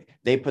 Like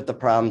they put the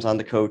problems on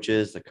the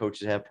coaches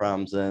have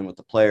problems then with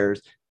the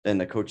players, then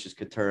the coaches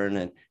could turn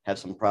and have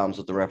some problems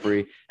with the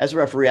referee. As a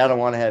referee, I don't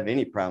want to have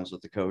any problems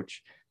with the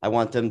coach. I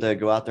want them to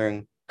go out there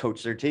and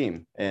coach their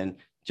team and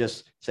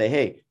just say,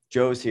 hey,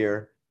 Joe's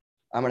here.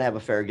 I'm going to have a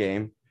fair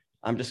game.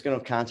 I'm just going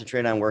to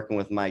concentrate on working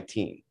with my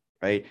team,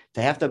 right?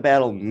 To have to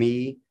battle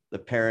me, the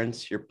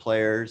parents, your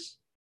players,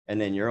 and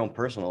then your own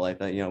personal life,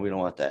 we don't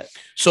want that.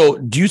 So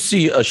do you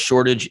see a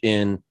shortage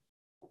in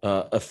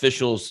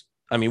officials?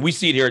 I mean, we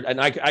see it here, and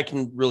I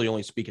can really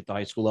only speak at the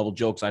high school level.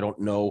 Jokes, I don't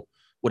know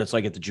what it's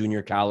like at the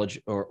junior college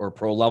or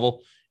pro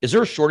level. Is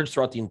there a shortage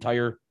throughout the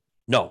entire?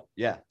 No.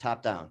 Yeah,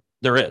 top down.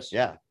 There is.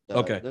 Yeah.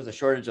 Okay. There's a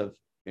shortage of,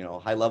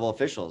 high-level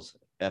officials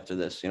after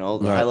this. The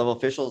high-level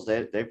officials,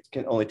 they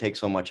can only take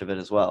so much of it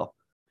as well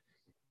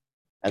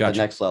at the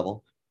next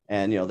level.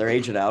 And, they're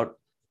aging out,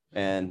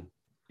 and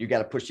you got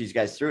to push these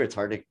guys through. It's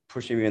hard to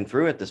push them even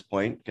through at this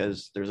point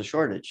because there's a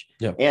shortage.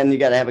 Yeah. And you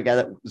got to have a guy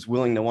that is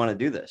willing to want to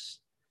do this,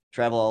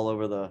 travel all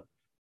over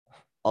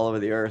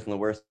the earth in the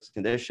worst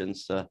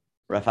conditions to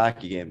ref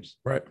hockey games.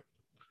 Right.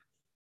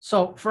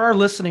 So for our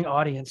listening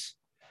audience,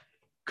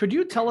 could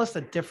you tell us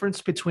the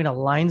difference between a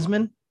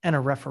linesman and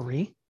a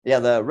referee? Yeah.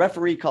 The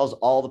referee calls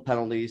all the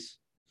penalties,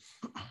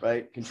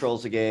 right?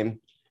 Controls the game.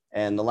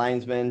 And the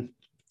linesman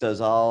does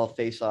all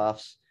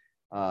face-offs,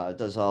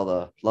 does all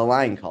the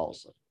line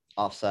calls,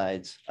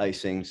 offsides,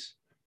 icings,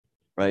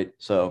 right?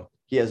 So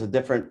he has a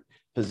different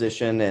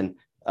position, and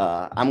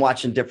I'm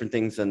watching different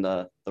things than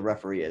the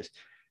referee is.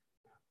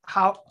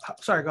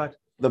 Sorry, go ahead.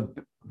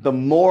 The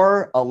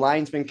more a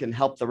linesman can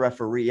help the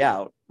referee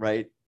out,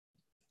 right?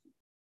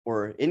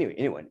 Or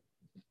anyone,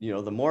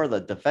 the more the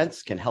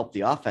defense can help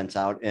the offense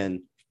out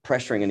and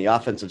pressuring in the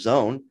offensive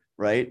zone,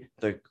 right?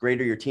 The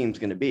greater your team's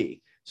going to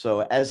be.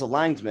 So as a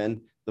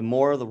linesman, the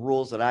more the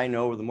rules that I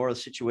know, or the more the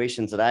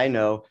situations that I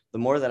know, the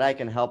more that I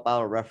can help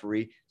out a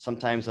referee.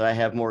 Sometimes that I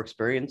have more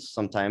experience,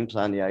 sometimes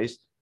on the ice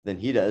than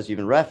he does,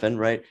 even reffing,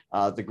 right?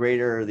 The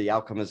greater the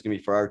outcome is going to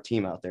be for our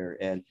team out there.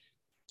 And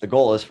the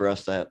goal is for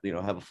us to,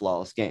 have a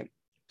flawless game.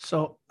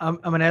 So I'm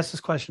going to ask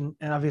this question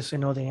and obviously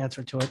know the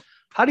answer to it.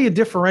 How do you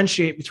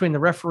differentiate between the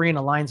referee and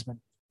a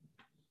linesman?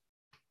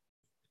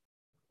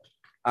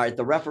 All right.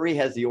 The referee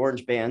has the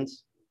orange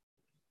bands,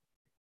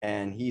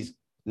 and he's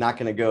not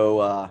going to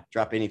go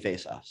drop any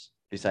faceoffs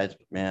besides,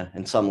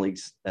 in some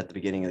leagues at the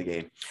beginning of the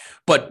game.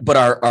 But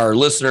our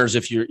listeners,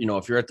 if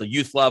you're at the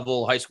youth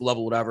level, high school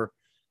level, whatever,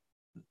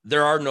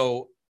 there are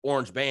no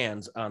orange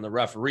bands on the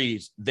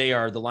referees, they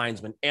are the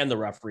linesmen and the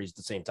referees at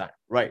the same time.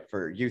 Right,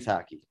 for youth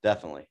hockey,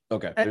 definitely.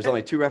 Okay. There's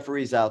only 2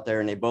 referees out there,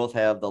 and they both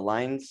have the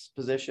lines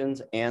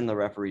positions and the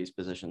referees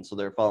position, so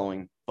they're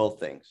following both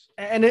things.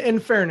 And in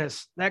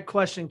fairness, that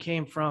question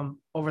came from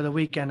over the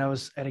weekend. I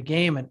was at a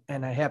game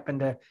and I happened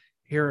to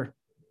hear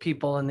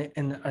people in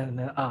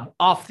the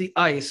off the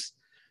ice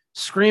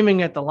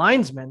screaming at the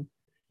linesman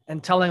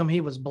and telling him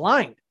he was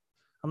blind.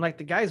 I'm like,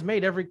 the guy's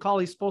made every call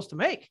he's supposed to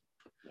make.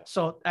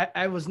 So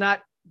I was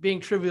not being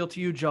trivial to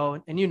you,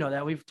 Joe, and you know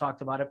that we've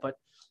talked about it, but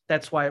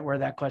that's where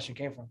that question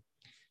came from.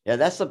 Yeah,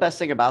 that's the best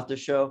thing about this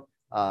show.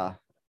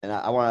 And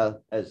I want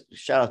to, as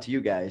shout out to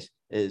you guys,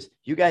 is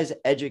you guys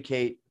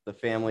educate the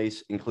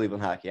families in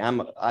Cleveland hockey.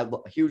 I'm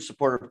a huge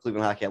supporter of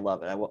Cleveland hockey. I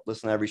love it. I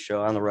listen to every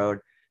show on the road.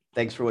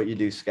 Thanks for what you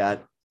do,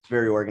 Scott. It's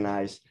very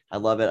organized. I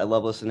love it. I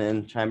love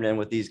listening, chiming in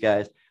with these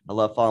guys. I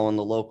love following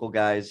the local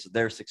guys,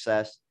 their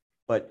success.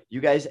 But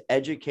you guys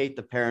educate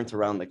the parents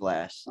around the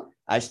glass.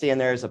 I stand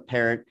there as a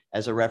parent,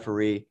 as a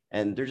referee,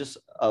 and they're just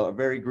a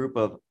very group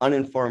of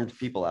uninformed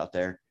people out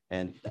there.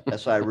 And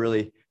that's why I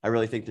really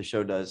think the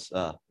show does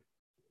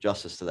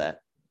justice to that.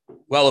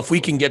 Well, if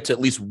we can get to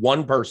at least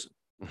one person,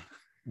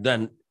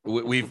 then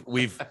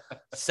we've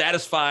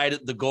satisfied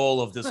the goal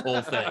of this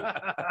whole thing.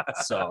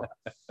 So,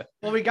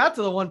 well, we got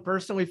to the one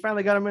person. We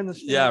finally got him in the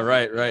studio. Yeah,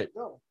 right.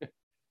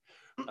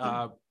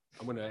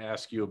 I'm going to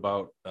ask you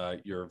about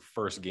your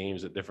first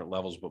games at different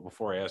levels, but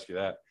before I ask you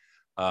that,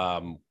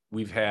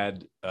 we've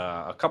had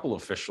a couple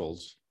of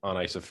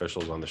on-ice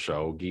officials on the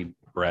show, Guy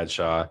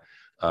Bradshaw.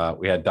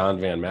 We had Don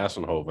Van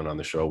Massenhoven on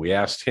the show. We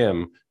asked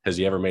him, has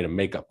he ever made a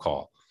makeup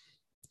call?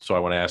 So I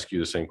want to ask you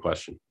the same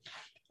question.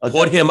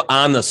 Put him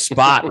on the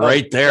spot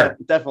right there.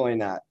 Definitely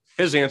not.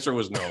 His answer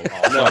was no.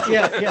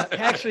 Yeah.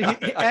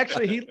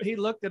 Actually, he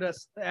looked at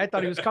us. I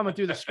thought he was coming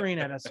through the screen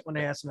at us when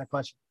they asked him that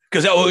question.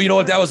 Because you know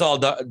what, that was all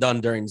done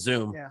during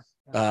Zoom. Yeah.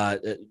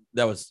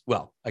 That was,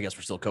 well, I guess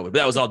we're still COVID, but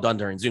that was all done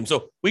during Zoom.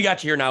 So we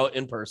got you here now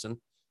in person,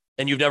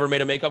 and you've never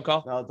made a makeup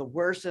call? No, the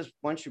worst is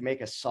once you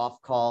make a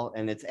soft call,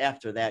 and it's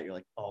after that you're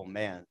like, oh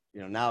man,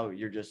 now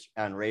you're just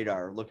on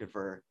radar looking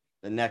for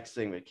the next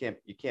thing. But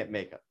you can't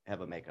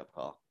have a makeup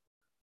call.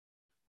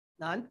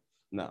 None.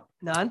 No.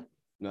 None.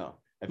 No.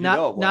 If you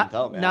know it, well,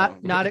 tell me.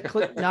 Not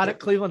at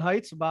Cleveland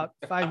Heights about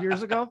 5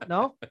 years ago.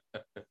 No.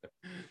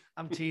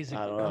 I'm teasing.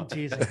 I don't know. I'm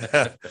teasing.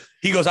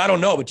 He goes, I don't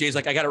know, but Jay's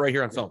like, I got it right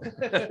here on film.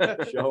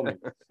 Show me.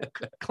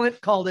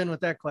 Clint called in with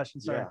that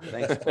question. Sorry.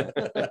 Yeah,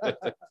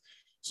 thanks.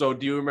 So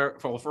do you remember,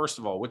 well, first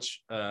of all,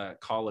 which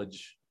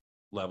college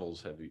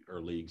levels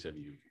leagues have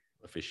you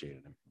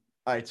officiated in?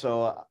 All right.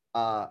 So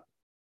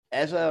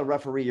as a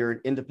referee, you're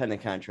an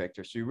independent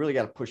contractor. So you really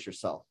got to push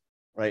yourself,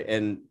 right?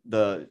 And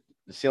the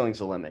ceiling's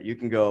the limit. You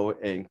can go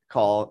and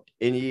call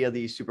any of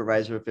these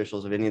supervisor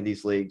officials of any of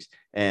these leagues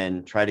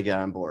and try to get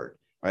on board,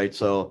 right?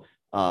 So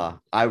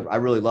I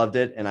really loved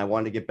it, and I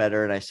wanted to get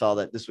better, and I saw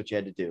that this is what you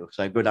had to do.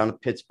 So I go down to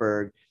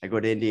Pittsburgh, I go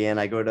to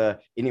Indiana, I go to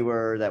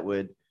anywhere that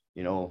would,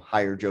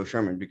 hire Joe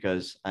Sherman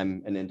because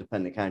I'm an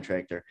independent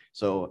contractor.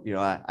 So,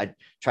 I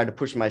tried to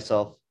push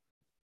myself,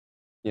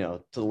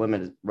 to the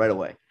limit right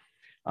away.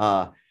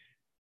 I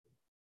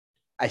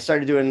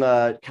started doing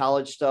the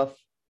college stuff,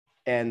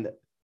 and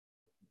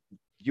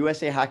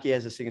USA Hockey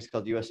has this thing, it's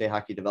called USA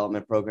Hockey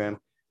Development Program.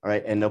 All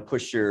right. And they'll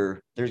push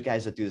there's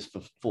guys that do this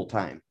for full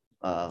time,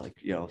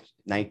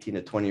 19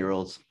 to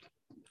 20-year-olds,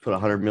 put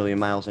 100 million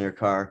miles in your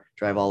car,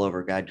 drive all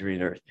over God's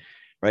green earth.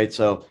 Right.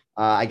 So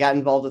I got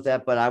involved with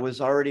that, but I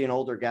was already an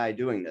older guy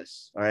doing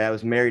this. All right. I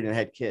was married and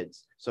had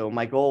kids. So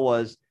my goal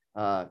was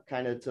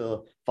kind of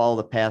to follow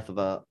the path of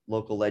a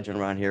local legend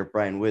around here,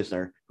 Brian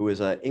Wisner, who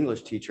was an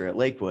English teacher at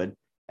Lakewood.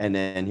 And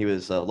then he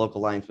was a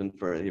local linesman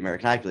for the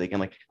American Hockey League.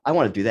 I'm like, I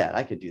want to do that.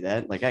 I could do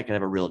that. Like, I could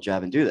have a real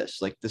job and do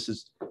this. Like, this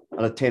is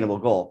an attainable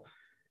goal.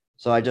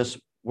 So I just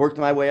worked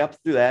my way up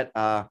through that.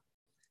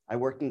 I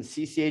worked in the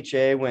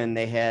CCHA when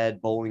they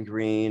had Bowling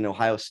Green,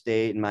 Ohio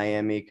State, and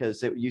Miami,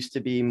 because it used to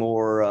be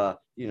more,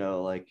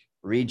 like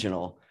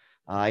regional.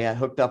 I got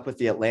hooked up with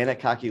the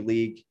Atlantic Hockey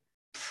League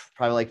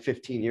probably like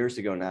 15 years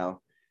ago now.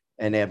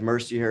 And they have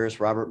Mercyhurst,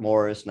 Robert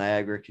Morris,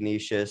 Niagara,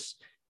 Canisius.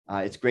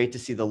 It's great to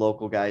see the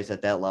local guys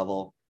at that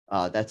level.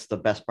 That's the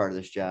best part of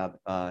this job.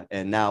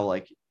 And now,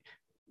 like,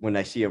 when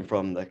I see them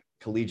from the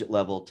collegiate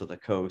level to the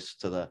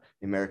coast to the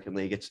American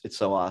League, it's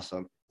so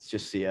awesome. It's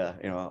just see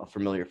a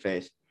familiar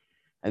face,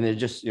 and then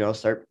just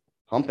start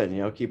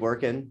pumping. Keep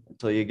working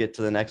until you get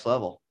to the next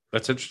level.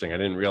 That's interesting. I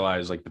didn't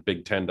realize like the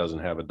Big Ten doesn't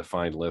have a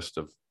defined list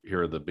of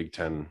here are the Big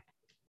Ten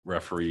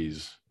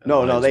referees.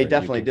 No, they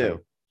definitely do.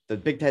 The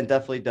Big Ten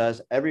definitely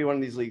does. Every one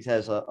of these leagues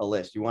has a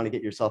list. You want to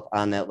get yourself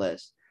on that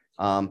list.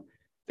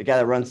 The guy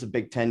that runs the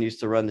Big Ten used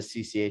to run the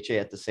CCHA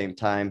at the same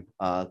time.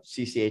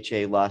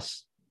 CCHA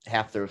lost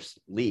half their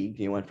league.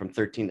 He went from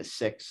 13 to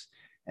 6.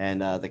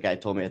 And the guy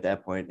told me at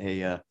that point,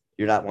 hey,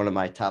 you're not one of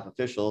my top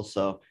officials.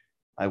 So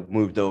I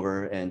moved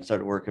over and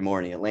started working more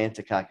in the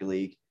Atlantic Hockey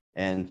League.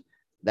 And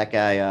that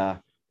guy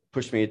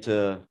pushed me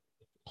to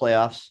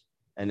playoffs.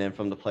 And then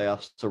from the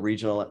playoffs to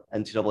regional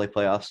NCAA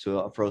playoffs to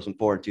a Frozen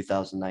Four in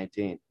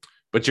 2019.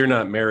 But you're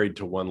not married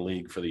to one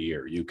league for the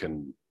year. You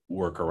can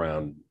work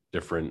around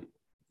different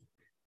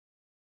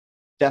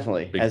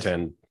Definitely. Big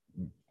Ten,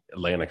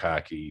 Atlantic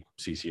Hockey,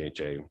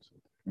 CCHA.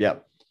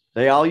 Yep.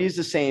 They all use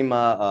the same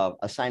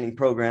assigning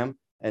program,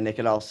 and they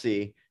can all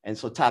see. And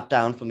so top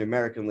down from the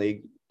American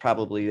League,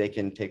 probably they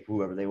can take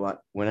whoever they want,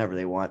 whenever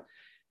they want.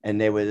 And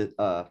they would,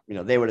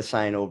 they would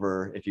assign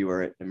over if you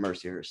were at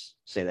Mercyhurst,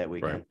 say that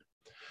weekend. Right.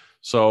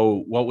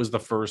 So what was the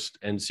first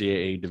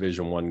NCAA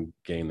Division I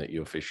game that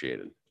you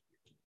officiated?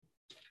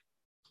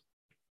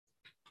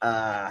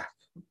 I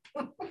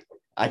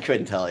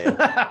couldn't tell you.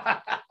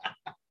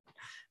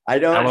 I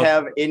don't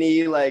have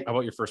any like. How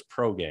about your first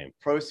pro game?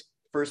 First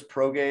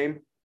pro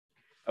game.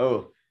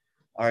 Oh,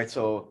 all right.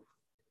 So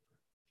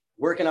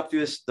working up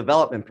through this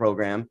development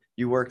program,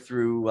 you work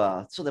through.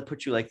 So they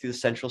put you like through the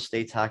Central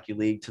States Hockey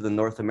League to the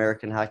North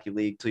American Hockey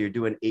League till you're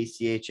doing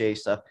ACHA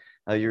stuff.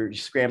 You're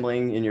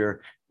scrambling and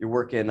you're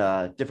working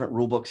different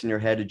rule books in your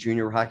head, a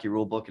junior hockey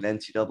rule book, an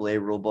NCAA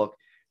rule book.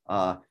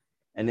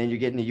 And then you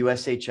get into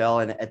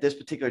USHL. And at this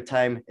particular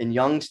time in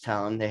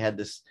Youngstown, they had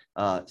this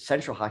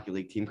Central Hockey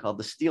League team called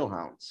the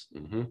Steelhounds,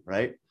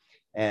 right?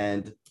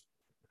 And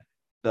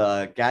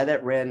the guy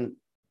that ran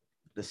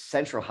the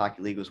Central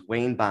Hockey League was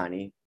Wayne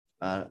Bonney,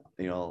 a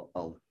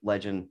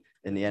legend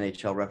in the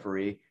NHL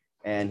referee.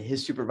 And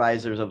his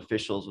supervisors of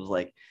officials was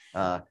like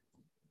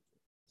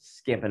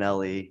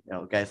Scampanelli,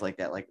 guys like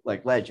that,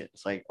 like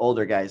legends, like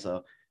older guys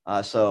though.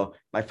 So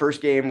my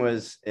first game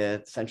was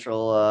at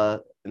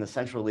Central in the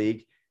Central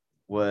League.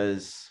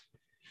 Was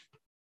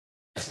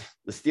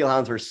the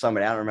Steelhounds versus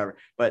somebody, I don't remember,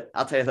 but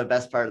I'll tell you the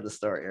best part of the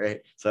story,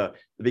 right? So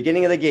the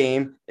beginning of the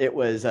game, it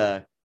was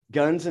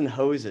guns and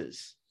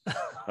hoses.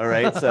 All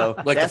right. So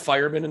like the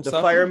firemen and the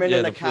stuff? firemen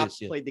and the police, cops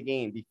played the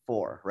game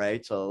before,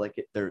 right? So like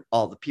they're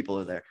all the people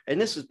are there. And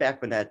this was back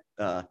when that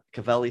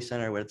Cavelli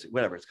Center,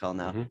 whatever it's called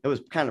now, it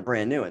was kind of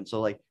brand new. And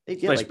so like they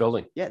get nice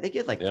building. Yeah, they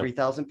get like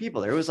 3,000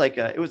 people there. It was like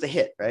it was a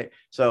hit, right?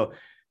 So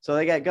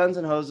they got guns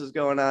and hoses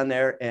going on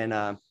there,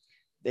 and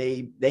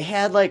they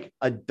had like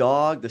a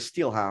dog, the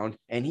Steelhound,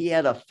 and he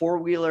had a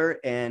four-wheeler,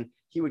 and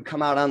he would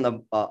come out on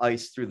the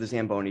ice through the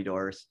Zamboni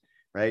doors,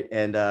 right?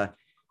 And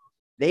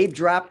they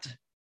dropped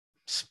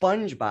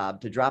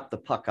SpongeBob to drop the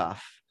puck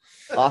off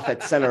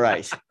at center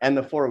ice and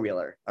the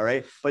four-wheeler, all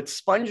right? But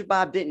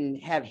SpongeBob didn't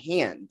have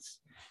hands.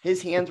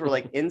 His hands were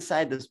like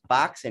inside this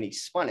box, and he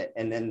spun it,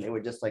 and then it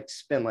would just like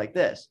spin like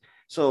this.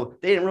 So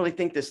they didn't really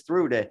think this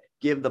through to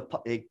give the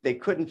puck. They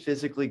couldn't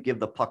physically give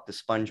the puck to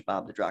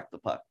SpongeBob to drop the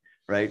puck.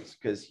 Right,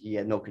 because he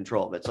had no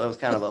control of it, so it was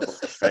kind of a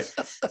right.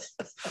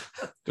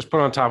 Just put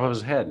it on top of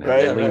his head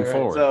and lean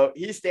forward. So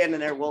he's standing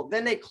there. Well,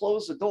 then they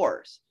close the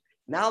doors.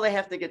 Now they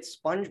have to get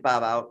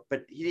SpongeBob out,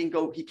 but he didn't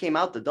go. He came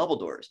out the double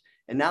doors,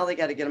 and now they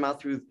got to get him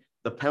out through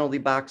the penalty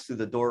box through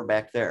the door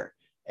back there.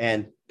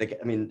 And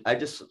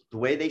the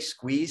way they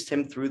squeezed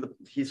him through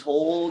his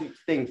whole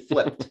thing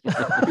flipped.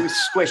 He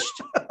was squished,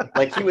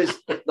 like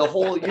the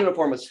whole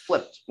uniform was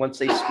flipped once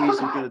they squeezed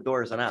him through the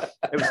doors and out.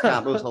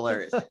 It was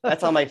hilarious.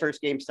 That's how my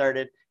first game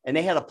started. And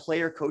they had a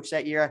player coach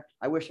that year.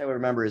 I wish I would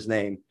remember his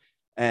name.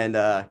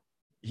 And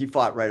he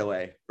fought right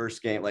away.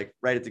 First game, like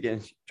right at the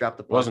beginning, dropped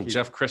the puck. It wasn't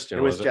Jeff Christian.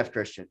 It was Jeff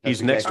Christian.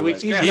 He's next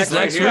week's guest. He's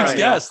next week's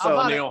guest. So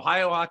on the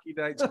Ohio Hockey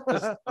Digest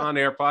on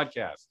air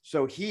podcast.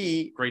 So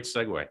great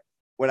segue.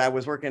 When I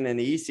was working in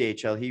the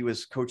ECHL, he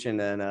was coaching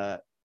in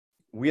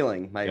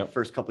Wheeling my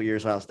first couple of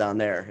years when I was down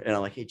there. And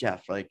I'm like, hey,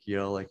 Jeff,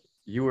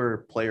 you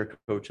were player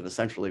coach in the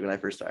Central League when I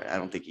first started. I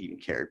don't think he even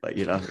cared, but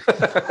he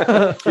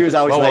was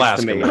always nice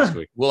to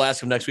me. We'll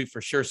ask him next week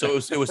for sure. So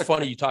it was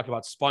funny. You talked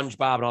about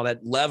SpongeBob and all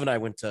that. Lev and I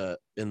went to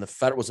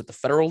was it the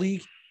Federal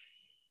League?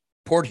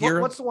 Port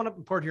Huron? What's the one up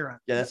in Port Huron?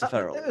 Yeah, that's the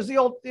Federal. It was the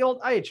old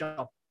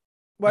IHL.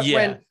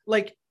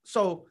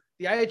 So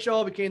the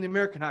IHL became the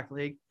American Hockey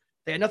League.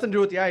 They had nothing to do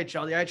with the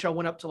IHL. The IHL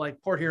went up to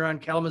like Port Huron,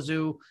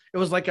 Kalamazoo. It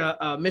was like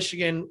a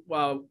Michigan,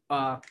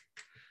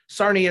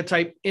 Sarnia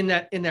type in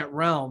that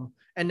realm.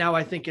 And now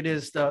I think it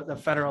is the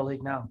Federal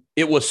League now.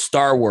 It was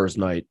Star Wars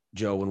night,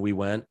 Joe, when we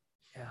went.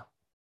 Yeah.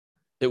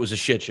 It was a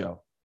shit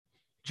show.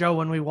 Joe,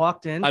 when we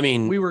walked in,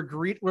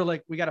 we're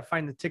like, we got to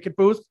find the ticket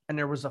booth. And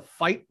there was a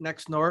fight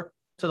next door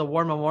to the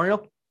War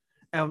Memorial.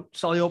 And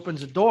Sully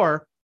opens the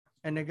door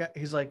and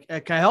he's like, hey,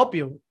 can I help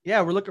you?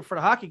 Yeah, we're looking for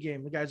the hockey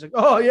game. The guy's like,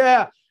 oh,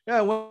 yeah. Yeah,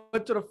 I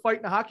went to the fight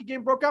and the hockey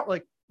game broke out. We're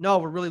like, no,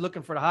 we're really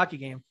looking for the hockey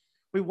game.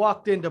 We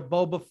walked into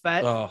Boba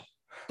Fett,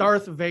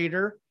 Darth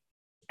Vader.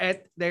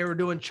 They were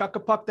doing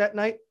Chuck-a-Puck that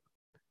night.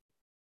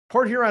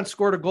 Port Huron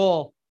scored a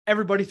goal.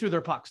 Everybody threw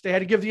their pucks. They had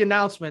to give the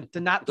announcement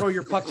to not throw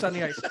your pucks on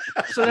the ice.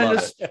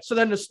 So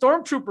then the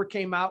stormtrooper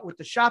came out with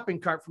the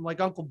shopping cart from like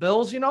Uncle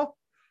Bill's,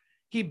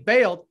 He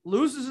bailed,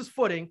 loses his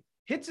footing,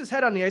 hits his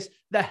head on the ice.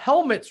 The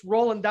helmet's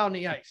rolling down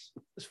the ice.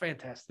 It's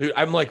fantastic. Dude,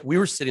 I'm like, we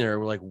were sitting there.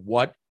 We're like,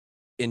 what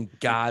in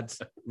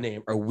God's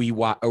name are we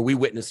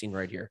witnessing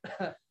right here?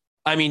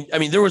 I mean,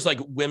 there was like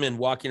women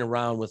walking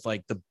around with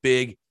like the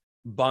big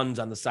buns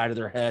on the side of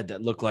their head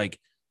that looked like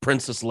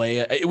Princess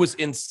Leia. It was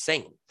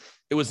insane.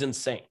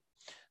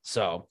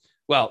 So,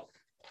 well,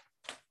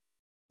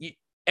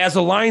 as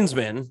a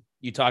linesman,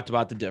 you talked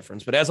about the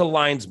difference, but as a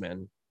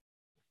linesman,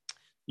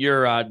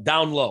 you're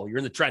down low. You're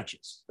in the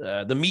trenches,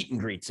 the meet and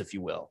greets, if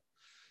you will,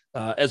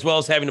 as well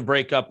as having to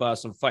break up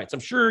some fights. I'm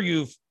sure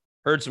you've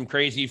heard some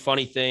crazy,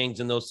 funny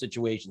things in those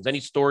situations. Any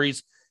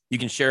stories you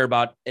can share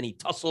about any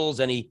tussles,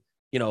 any,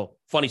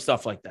 funny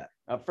stuff like that?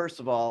 First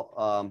of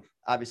all,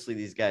 obviously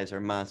these guys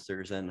are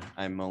monsters, and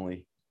I'm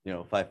only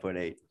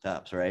 5'8"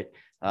 tops, right?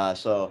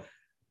 So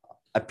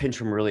I pinch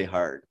them really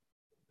hard.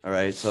 All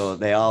right, so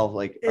they all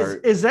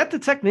is that the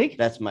technique?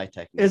 That's my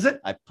technique. Is it?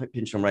 I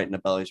pinch them right in the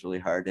bellies really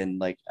hard,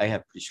 and I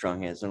have pretty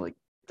strong hands.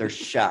 They're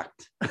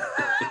shocked.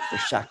 They're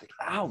shocked.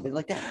 Ow, man,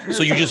 like that hurts.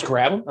 So you just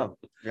grab them? Oh,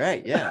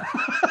 right, yeah.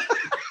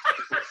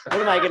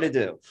 What am I gonna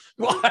do?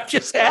 Well, I'm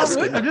just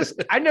asking.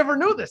 I never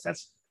knew this.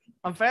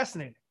 I'm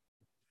fascinated.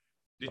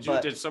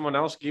 Did someone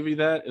else give you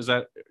that? Is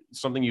that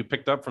something you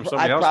picked up from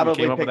somebody I else?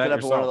 probably You came up picked with it that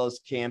up at one of yourself? those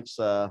camps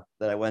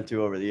that I went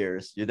to over the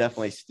years. You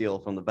definitely steal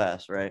from the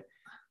best, right?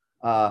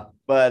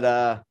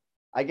 But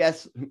I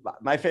guess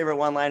my favorite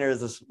one-liner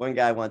is this one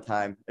guy one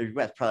time. You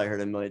guys probably heard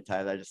it a million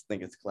times. I just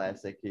think it's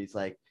classic. He's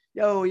like,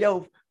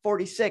 yo,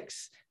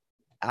 46.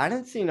 I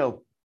didn't see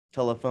no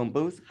telephone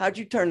booth. How'd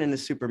you turn into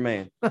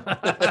Superman?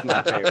 That's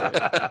my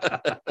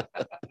favorite.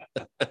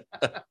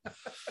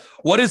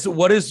 What is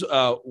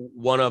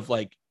one of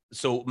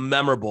so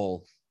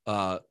memorable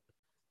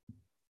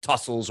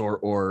tussles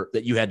or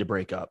that you had to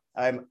break up?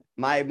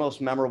 My most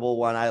memorable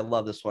one. I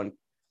love this one.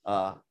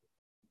 I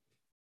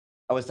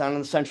was down in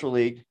the Central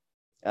League.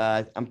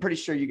 I'm pretty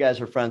sure you guys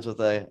are friends with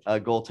a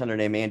goaltender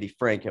named Andy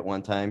Frank at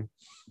one time.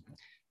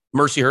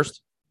 Mercyhurst.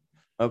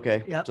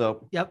 Okay. Yep.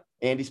 So Yep.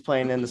 Andy's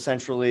playing in the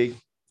Central League,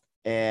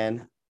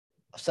 and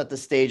I'll set the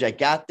stage. I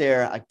got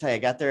there. I tell you, I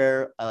got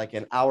there like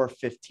an hour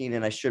 15,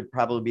 and I should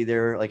probably be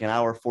there like an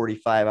hour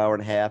 45, hour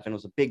and a half. And it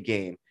was a big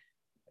game.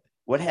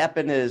 What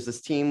happened is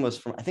this team was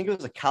from, I think it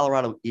was the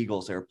Colorado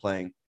Eagles they were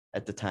playing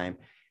at the time.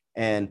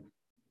 And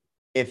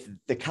if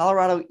the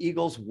Colorado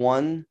Eagles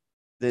won,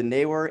 then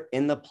they were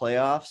in the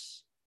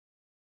playoffs,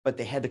 but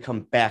they had to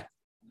come back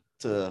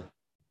to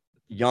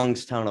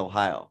Youngstown,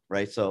 Ohio,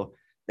 right? So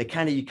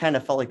you kind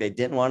of felt like they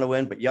didn't want to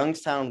win, but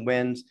Youngstown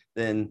wins,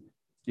 then,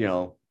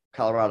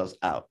 Colorado's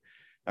out.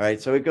 All right.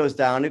 So it goes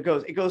down. It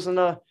goes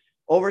into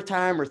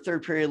overtime or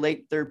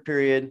late third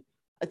period.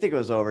 I think it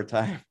was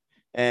overtime.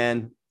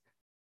 And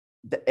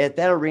at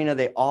that arena,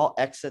 they all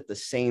exit the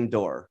same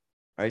door.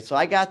 All right. So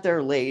I got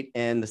there late,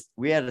 and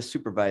we had a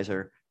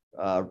supervisor,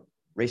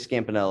 Ray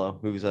Scampanello,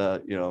 who's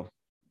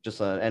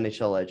just an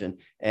NHL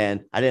legend,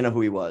 and I didn't know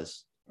who he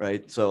was,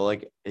 right? So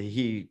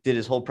he did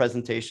his whole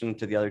presentation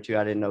to the other two.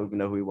 I didn't even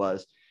know who he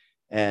was,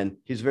 and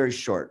he's very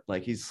short,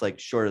 he's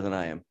shorter than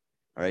I am.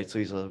 All right, so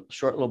he's a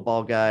short little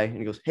bald guy, and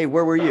he goes, "Hey,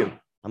 where were you?"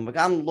 I'm like,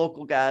 "I'm a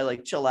local guy,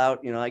 chill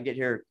out, I get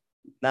here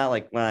not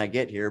when I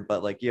get here,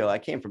 but I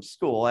came from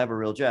school, I have a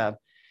real job."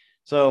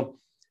 So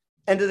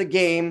end of the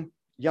game,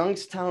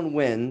 Youngstown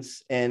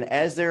wins, and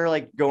as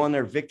they're going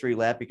their victory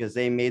lap because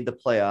they made the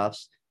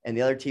playoffs and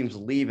the other team's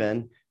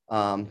leaving,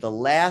 the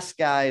last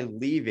guy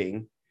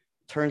leaving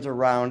turns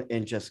around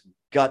and just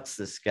guts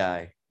this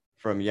guy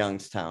from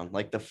Youngstown,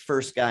 the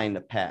first guy in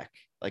the pack,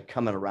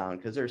 coming around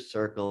because they're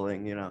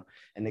circling,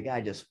 and the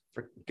guy just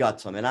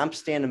guts him. And I'm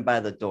standing by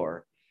the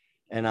door,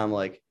 and I'm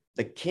like,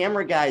 the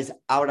camera guy's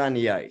out on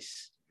the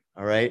ice.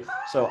 All right.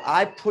 So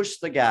I push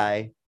the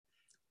guy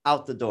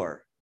out the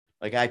door.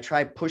 I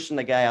tried pushing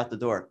the guy out the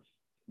door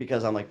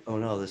because I'm like, oh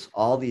no,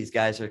 all these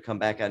guys are come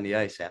back on the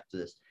ice after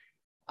this.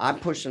 And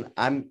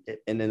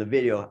in the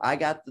video, I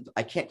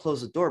can't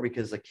close the door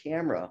because the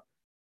camera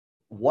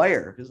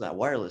wire, it's not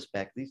wireless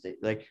back these days.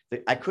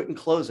 I couldn't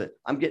close it.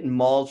 I'm getting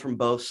mauled from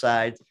both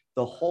sides.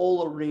 The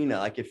whole arena,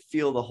 I could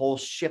feel the whole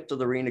shift of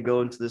the arena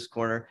go into this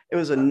corner. It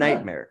was a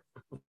nightmare.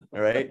 All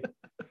right.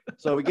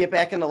 So we get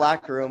back in the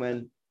locker room,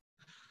 and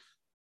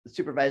the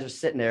supervisor's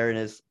sitting there,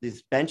 and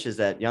these benches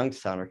at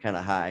Youngstown are kind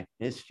of high.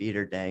 His feet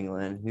are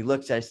dangling. He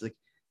looks at us like,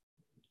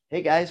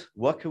 "Hey guys,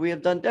 what could we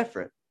have done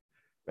different?"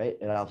 Right.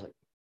 And I was like,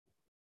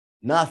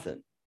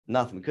 nothing.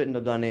 We couldn't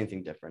have done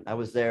anything different. I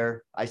was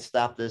there. I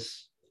stopped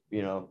this,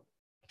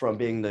 from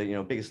being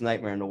the, biggest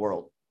nightmare in the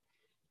world.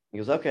 He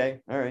goes, "Okay,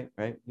 all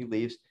right." He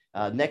leaves.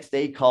 Next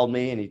day he called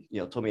me, and he,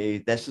 told me,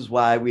 "This is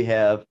why we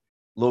have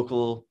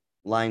local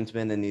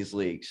linesmen in these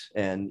leagues.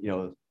 And,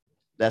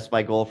 that's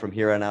my goal from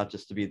here on out,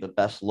 just to be the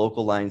best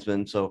local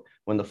linesman. So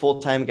when the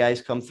full-time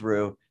guys come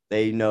through,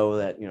 they know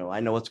that,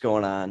 I know what's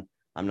going on.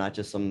 I'm not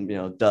just some,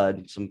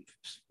 dud,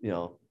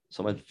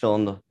 someone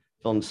filling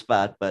the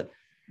spot, but,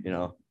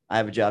 I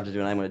have a job to do,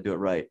 and I'm going to do it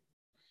right."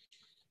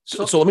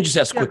 So let me just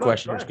ask a quick go ahead,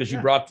 question, go ahead, because you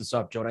yeah. brought this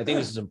up, Joe, and I think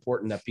this is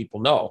important that people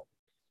know.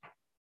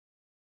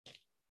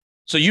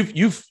 So you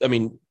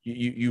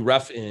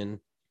ref in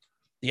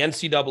the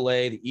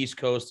NCAA, the East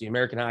Coast, the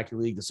American Hockey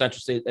League, the Central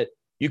State.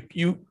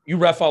 You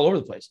ref all over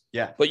the place.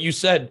 Yeah. But you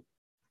said,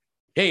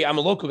 "Hey, I'm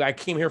a local guy. I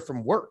came here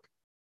from work."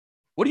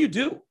 What do you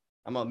do?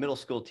 I'm a middle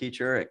school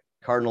teacher at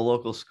Cardinal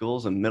Local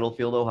Schools in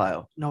Middlefield,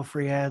 Ohio. No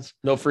free ads.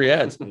 No free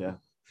ads. Yeah.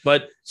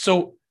 But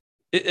so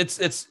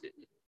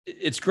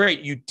it's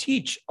great. You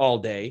teach all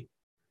day,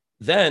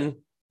 then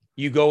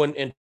you go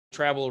and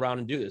travel around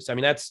and do this. I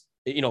mean, that's,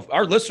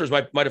 our listeners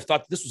might have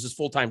thought this was his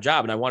full-time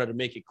job, and I wanted to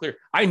make it clear.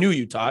 I knew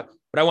you taught,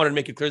 but I wanted to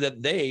make it clear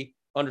that they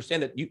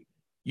understand that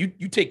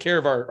you take care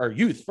of our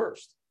youth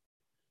first,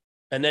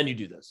 and then you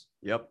do this.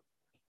 Yep.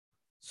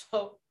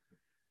 So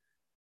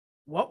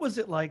what was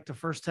it like the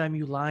first time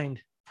you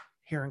lined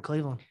here in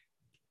Cleveland?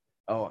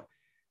 Oh,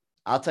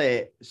 I'll tell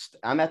you,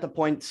 I'm at the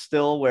point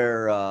still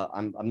where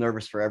I'm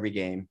nervous for every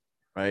game,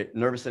 right?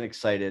 Nervous and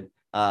excited.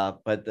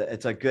 But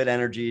it's a good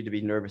energy to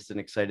be nervous and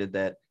excited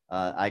that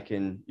I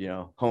can,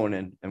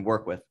 hone and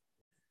work with.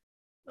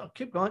 Oh,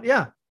 keep going.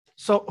 Yeah.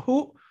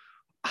 So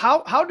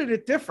how did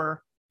it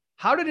differ?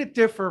 How did it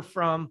differ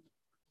from,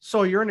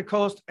 so you're in the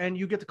Coast and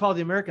you get to call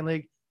the American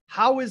League.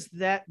 How is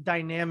that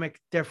dynamic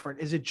different?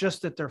 Is it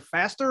just that they're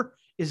faster?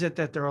 Is it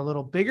that they're a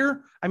little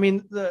bigger? I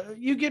mean,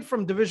 you get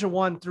from Division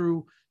I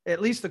through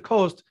at least the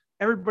Coast,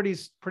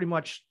 everybody's pretty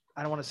much,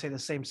 I don't want to say the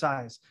same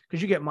size,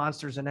 because you get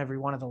monsters in every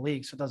one of the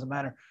leagues, so it doesn't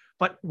matter.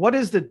 But what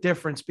is the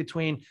difference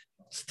between,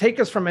 take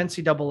us from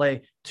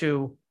NCAA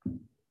to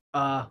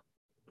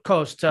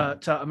Coast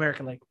to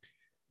American League?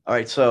 All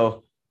right.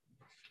 So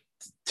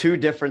 2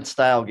 different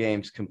style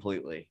games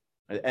completely.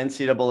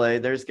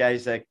 NCAA, there's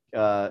guys that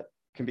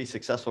can be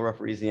successful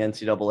referees in the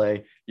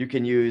NCAA. You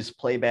can use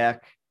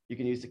playback. You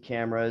can use the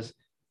cameras.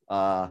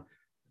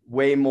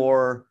 Way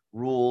more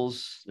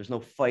rules. There's no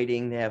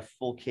fighting. They have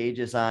full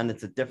cages on.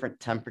 It's a different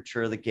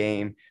temperature of the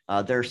game.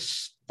 They're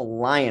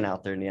flying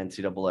out there in the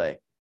NCAA,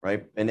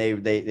 right? And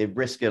they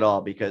risk it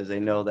all because they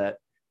know that,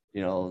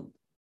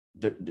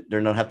 they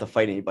don't have to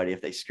fight anybody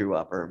if they screw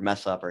up or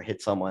mess up or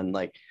hit someone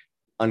like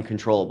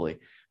uncontrollably.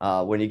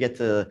 When you get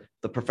to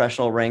the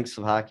professional ranks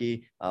of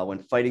hockey, when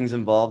fighting's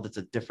involved, it's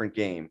a different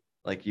game.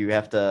 Like you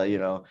have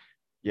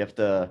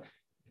to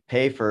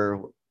pay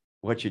for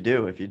what you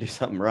do if you do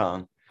something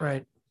wrong.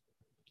 Right.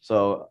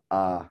 So,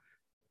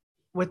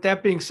 with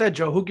that being said,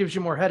 Joe, who gives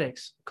you more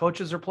headaches,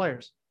 coaches or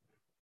players?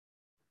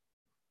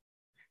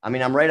 I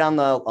mean, I'm right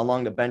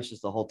along the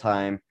benches the whole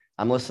time.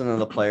 I'm listening to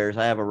the players.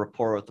 I have a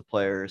rapport with the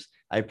players.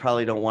 I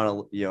probably don't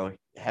want to,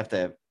 have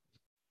to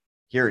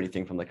hear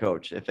anything from the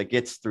coach. If it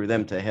gets through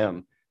them to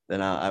him,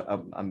 then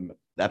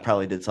I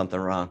probably did something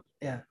wrong.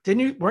 Yeah.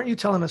 Weren't you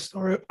telling a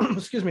story,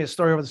 a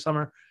story over the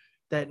summer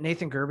that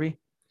Nathan Gerby,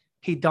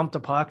 he dumped a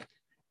puck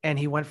and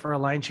he went for a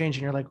line change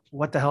and you're like,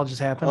 what the hell just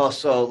happened? Oh,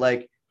 so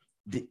like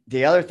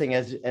the other thing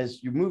is,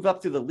 as you move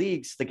up through the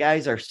leagues, the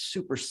guys are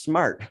super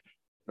smart,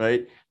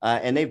 right?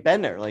 And they've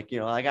been there. Like,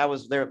 like I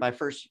was there at my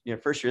first year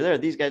there.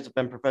 These guys have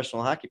been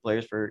professional hockey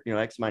players for,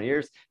 X amount of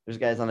years. There's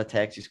guys on the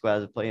taxi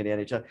squads that play in the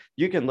NHL.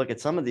 You can look at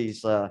some of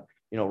these,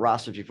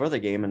 rosters before the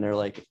game and they're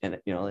like,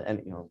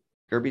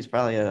 Gerby's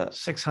probably a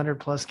 600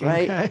 plus game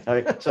right? guy. All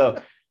right.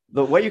 So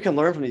what you can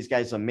learn from these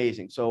guys is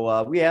amazing.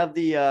 So we have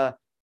the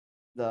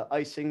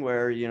icing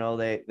where,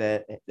 they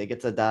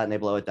get to the dot and they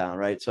blow it down.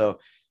 Right. So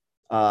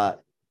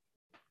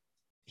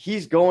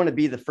he's going to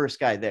be the first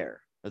guy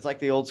there. It's like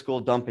the old school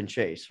dump and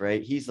chase,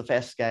 right? He's the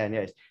fastest guy on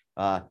the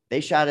ice.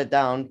 They shot it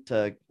down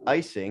to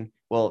icing.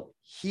 Well,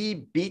 he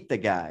beat the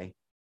guy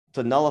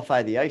to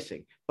nullify the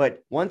icing.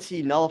 But once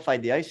he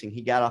nullified the icing,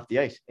 he got off the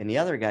ice and the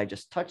other guy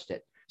just touched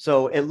it.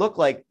 So it looked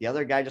like the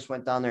other guy just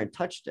went down there and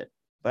touched it,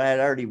 but I had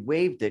already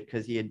waved it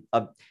because he'd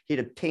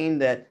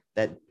obtained that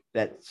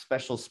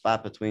special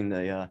spot between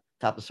the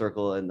top of the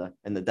circle and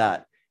the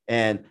dot.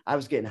 And I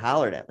was getting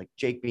hollered at, like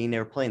Jake Bean. They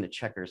were playing the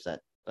Checkers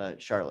at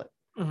Charlotte,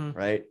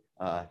 right?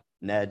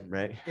 Ned,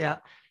 right? Yeah.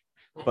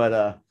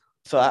 But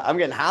so I'm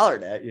getting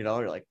hollered at,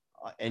 like,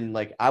 and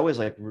like I was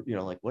like,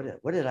 like what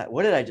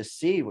did I just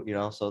see?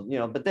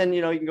 So but then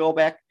you can go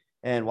back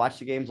and watch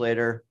the games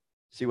later,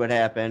 see what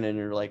happened, and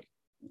you're like,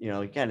 he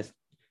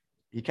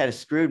kind of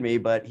screwed me,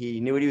 but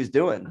he knew what he was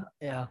doing.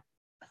 Yeah.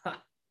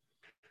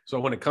 So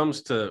when it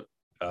comes to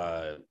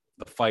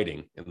the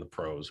fighting in the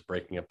pros,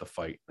 breaking up the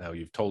fight, now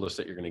you've told us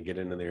that you're going to get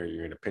into there, you're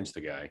going to pinch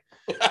the guy,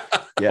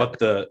 Yeah. but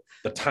the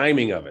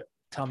timing of it.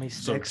 Tummy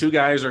So sticks. 2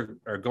 guys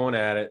are going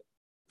at it,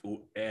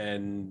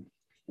 and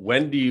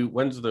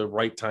when's the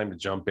right time to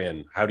jump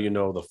in? How do you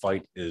know the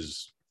fight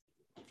is,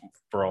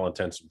 for all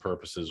intents and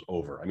purposes,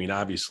 over? I mean,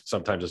 obviously,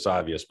 sometimes it's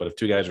obvious, but if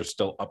 2 guys are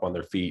still up on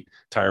their feet,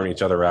 tiring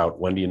each other out,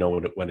 when do you know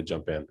when to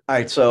jump in? All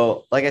right.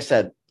 So like I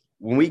said,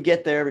 when we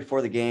get there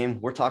before the game,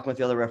 we're talking with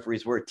the other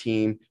referees. We're a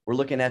team. We're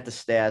looking at the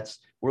stats.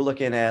 We're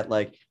looking at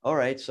like, all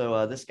right,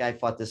 so this guy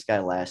fought this guy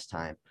last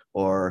time,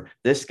 or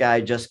this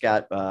guy just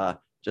got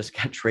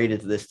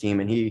traded to this team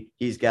and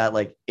he's got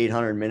like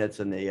 800 minutes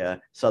in the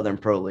Southern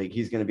Pro League.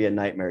 He's going to be a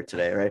nightmare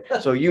today, right?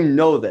 So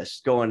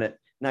this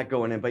not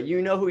going in, but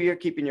who you're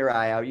keeping your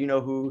eye out. You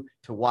know who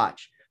to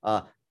watch.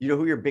 You know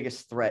who your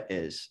biggest threat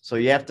is. So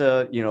you have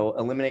to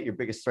eliminate your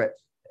biggest threat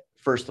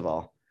first of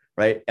all,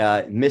 right?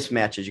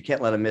 Mismatches. You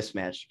can't let a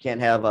mismatch. You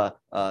can't have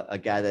a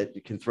guy that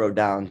you can throw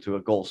down to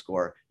a goal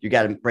scorer. You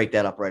got to break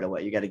that up right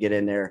away. You got to get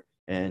in there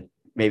and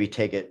maybe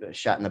take a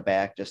shot in the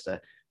back just to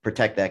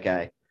protect that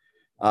guy.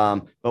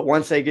 But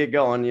once they get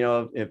going,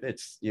 if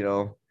it's,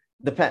 so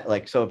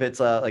if it's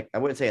like, I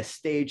wouldn't say a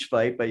stage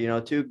fight, but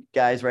 2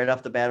 guys right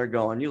off the bat are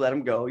going, you let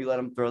them go, you let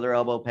them throw their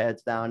elbow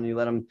pads down, you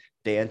let them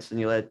dance and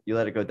you let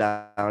it go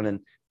down, and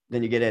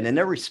then you get in, and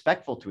they're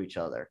respectful to each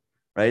other,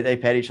 right? They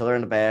pat each other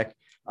in the back,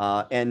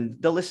 and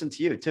they'll listen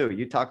to you too.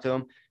 You talk to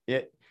them.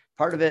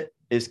 Part of it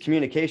is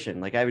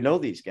communication. Like, I know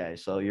these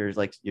guys, so you're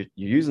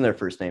using their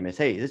first name. It's,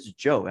 hey, this is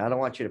Joe. I don't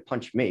want you to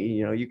punch me.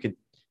 You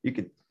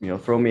could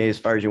throw me as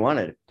far as you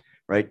wanted,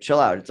 right? Chill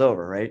out. It's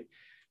over, right?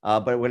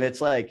 But when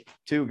it's like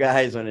two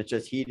guys, when it's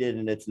just heated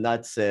and it's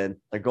nuts, and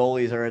the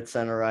goalies are at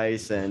center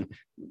ice, and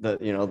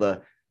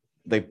the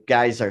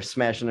guys are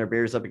smashing their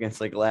beers up against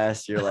the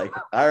glass, you're like,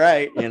 all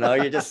right,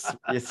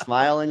 you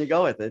smile and you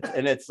go with it,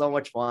 and it's so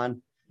much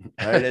fun.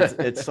 Right?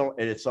 It's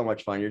so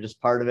much fun. You're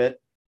just part of it.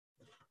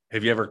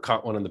 Have you ever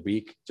caught one in the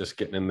beak, just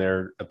getting in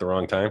there at the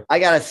wrong time? I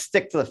got a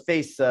stick to the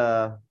face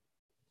down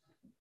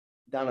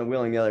in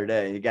Wheeling the other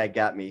day. The guy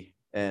got me,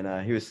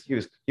 and he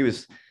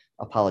was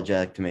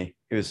apologetic to me.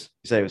 He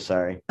said he was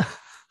sorry.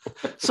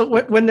 So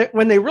when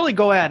they really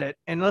go at it,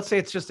 and let's say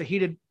it's just a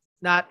heated,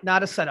 not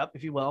a setup,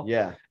 if you will.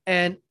 Yeah.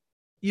 And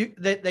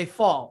they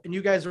fall, and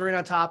you guys are in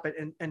on top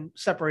and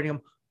separating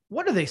them.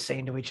 What are they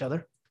saying to each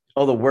other?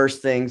 Oh, the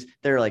worst things.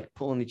 They're like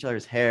pulling each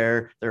other's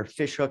hair. They're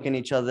fish hooking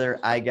each other,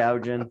 eye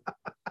gouging.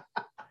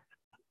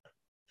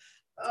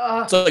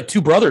 It's like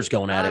two brothers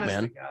going at it,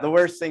 man. The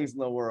worst things in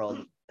the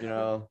world,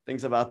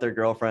 things about their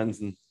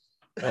girlfriends and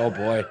oh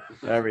boy,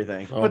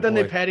 everything. But then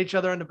they pat each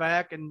other on the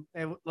back and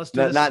let's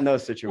do this. Not in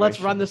those situations. Let's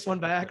run this one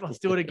back. Let's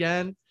do it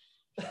again.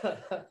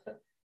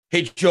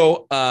 Hey,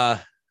 Joe, on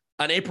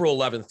April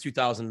 11th,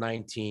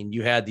 2019,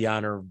 you had the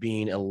honor of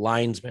being a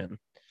linesman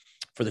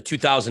for the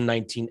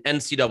 2019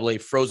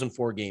 NCAA Frozen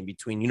Four game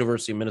between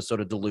University of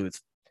Minnesota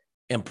Duluth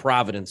and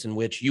Providence, in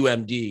which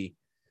UMD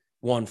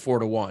won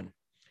 4-1.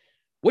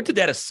 What did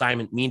that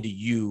assignment mean to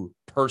you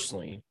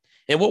personally?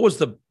 And what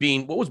was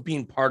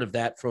being part of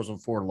that Frozen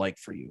Four like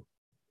for you?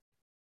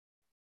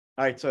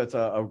 All right. So it's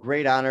a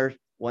great honor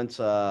once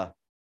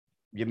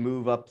you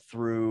move up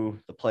through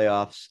the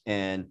playoffs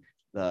and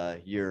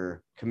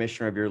your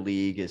commissioner of your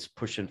league is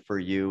pushing for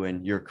you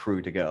and your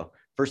crew to go.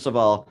 First of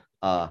all,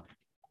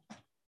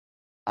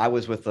 I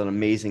was with an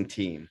amazing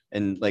team,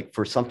 and like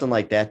for something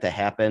like that to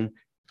happen,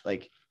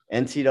 like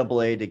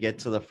NCAA to get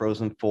to the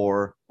Frozen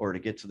Four or to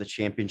get to the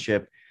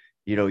championship,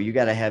 you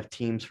got to have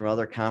teams from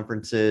other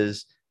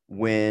conferences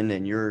win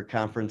and your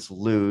conference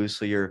lose.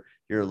 So you're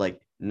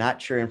like not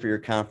cheering for your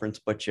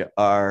conference, but you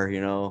are,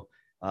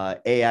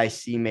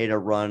 AIC made a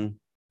run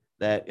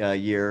that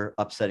year,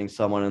 upsetting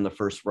someone in the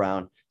first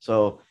round.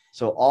 So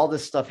all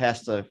this stuff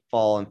has to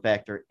fall in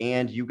factor,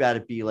 and you got to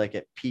be like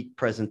at peak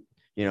present,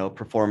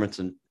 performance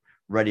and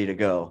ready to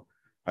go.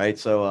 Right.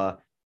 So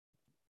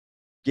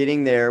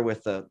getting there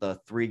with the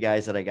three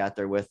guys that I got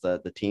there with,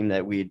 the team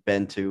that we'd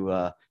been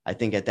to, I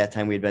think at that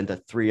time we'd been to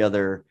three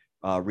other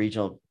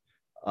regional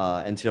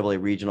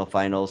NCAA regional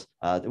finals.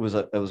 It was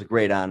a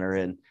great honor,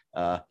 and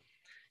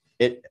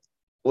it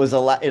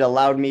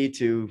allowed me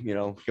to,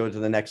 go to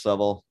the next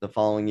level. The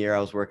following year I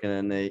was working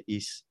in the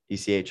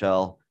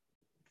ECHL,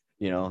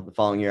 the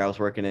following year I was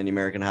working in the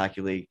American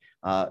Hockey League.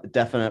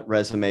 Definite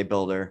resume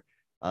builder.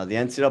 The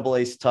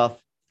NCAA is tough.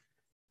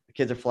 The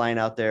kids are flying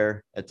out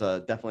there. It's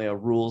definitely a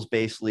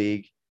rules-based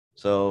league.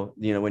 So,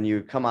 when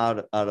you come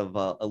out of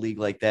a league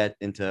like that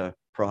into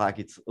pro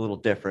hockey, it's a little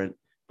different,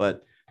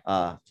 but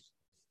I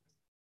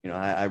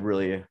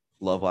really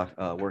love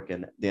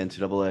working the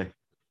NCAA.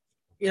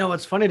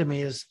 What's funny to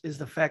me is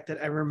the fact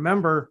that I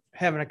remember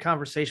having a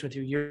conversation with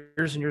you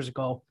years and years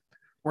ago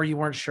where you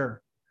weren't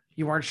sure.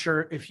 You weren't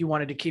sure if you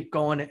wanted to keep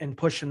going and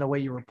pushing the way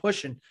you were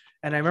pushing.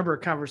 And I remember a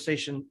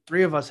conversation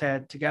three of us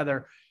had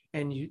together,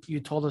 and you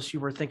told us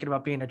you were thinking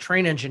about being a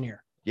train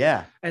engineer.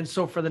 Yeah. And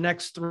so for the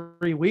next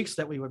 3 weeks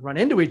that we would run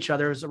into each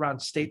other, it was around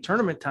state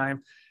tournament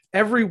time.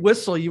 Every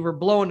whistle you were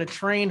blowing a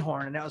train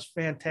horn, and that was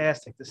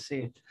fantastic to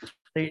see.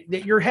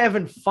 That you're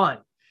having fun.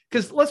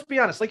 Because let's be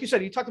honest, like you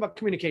said, you talked about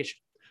communication.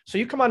 So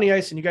you come on the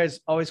ice and you guys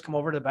always come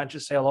over to the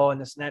benches, say hello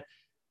and this and that.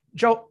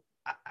 Joe,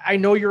 I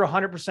know you're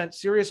 100%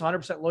 serious,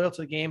 100% loyal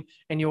to the game,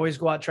 and you always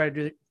go out and try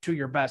to do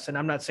your best. And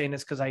I'm not saying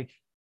this because I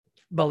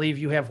believe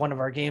you have one of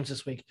our games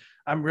this week.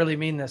 I'm really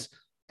mean this,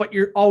 but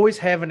you're always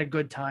having a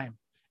good time.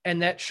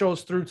 And that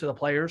shows through to the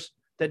players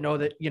that know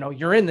that,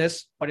 you're in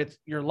this, but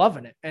you're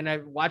loving it. And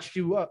I've watched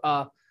you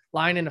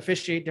line and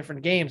officiate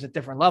different games at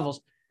different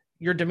levels.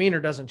 Your demeanor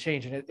doesn't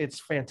change, and it's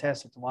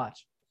fantastic to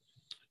watch.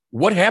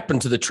 What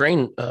happened to the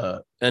train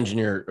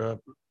engineer?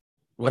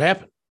 What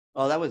happened?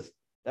 Oh, that was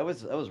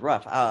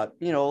rough.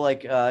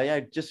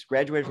 I just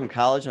graduated from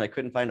college and I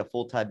couldn't find a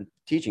full-time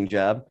teaching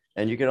job,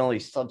 and you can only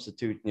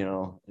substitute,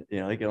 you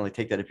can only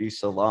take that abuse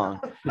so long.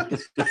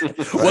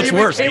 What's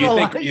worse?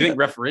 You think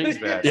referee's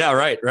bad? Yeah,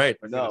 right.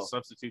 No,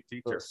 substitute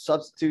teacher.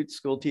 Substitute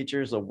school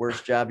teacher is the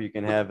worst job you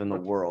can have in the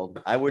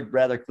world. I would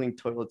rather clean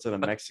toilets in a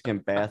Mexican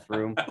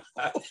bathroom,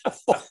 a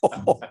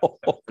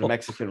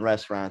Mexican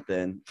restaurant,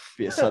 than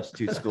be a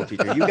substitute school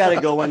teacher. You got to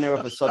go in there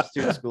with a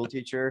substitute school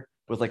teacher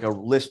with like a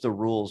list of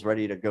rules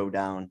ready to go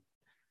down.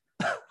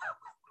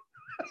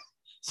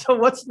 So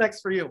what's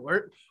next for you?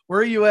 Where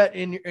are you at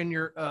in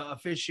your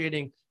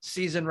officiating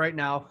season right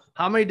now?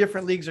 How many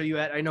different leagues are you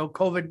at? I know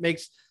COVID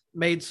makes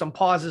made some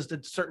pauses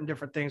to certain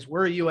different things.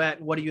 Where are you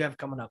at? What do you have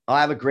coming up?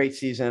 I have a great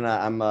season.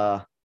 I'm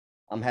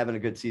having a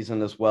good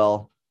season as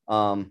well.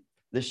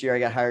 This year I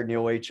got hired in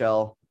the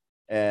OHL,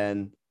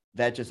 and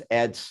that just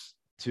adds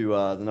to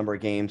the number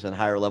of games and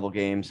higher level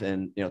games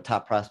and,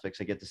 top prospects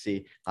I get to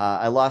see.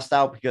 I lost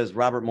out because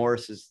Robert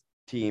Morris's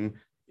team,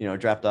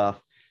 dropped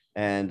off.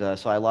 And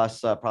so I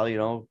lost probably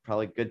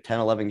good 10,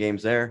 11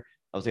 games there.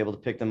 I was able to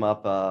pick them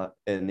up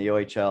in the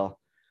OHL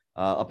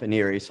up in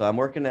Erie. So I'm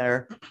working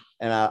there,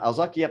 and I was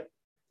lucky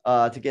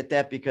to get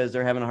that because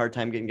they're having a hard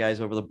time getting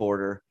guys over the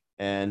border.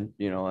 And,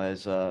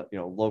 as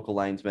local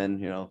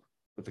linesmen,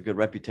 with a good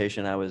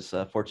reputation, I was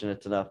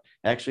fortunate enough.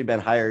 Actually been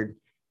hired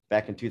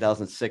back in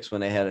 2006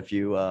 when they had a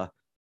few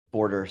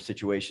border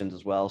situations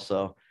as well.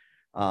 So,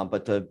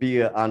 but to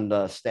be on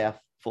the staff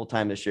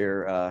full-time this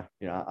year,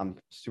 I'm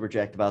super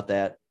jacked about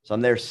that. So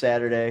I'm there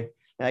Saturday,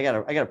 and I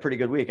got a pretty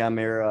good week. I'm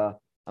here.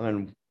 I'm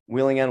in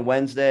Wheeling on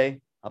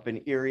Wednesday, up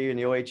in Erie in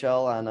the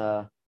OHL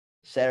on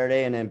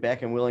Saturday, and then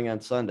back in Wheeling on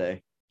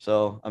Sunday.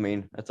 So, I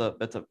mean, that's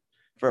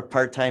for a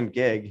part-time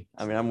gig.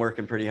 I mean, I'm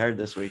working pretty hard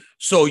this week.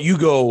 So you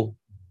go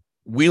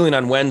Wheeling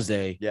on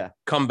Wednesday, Yeah.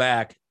 come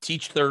back,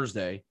 teach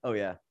Thursday. Oh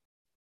yeah.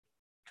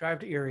 Drive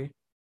to Erie.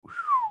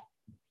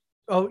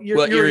 Oh,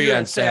 you're Erie on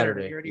on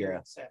Saturday. You're at Erie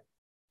on Saturday.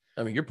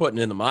 I mean, you're putting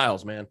in the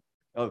miles, man.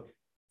 Oh,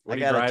 What I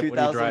got a what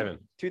are you driving?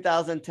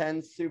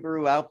 2010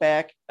 Subaru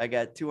Outback. I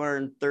got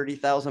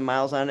 230,000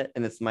 miles on it,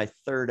 and it's my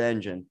third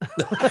engine.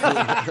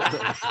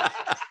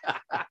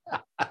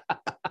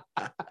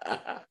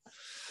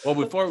 Well,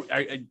 before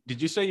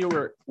did you say you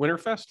were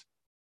Winterfest?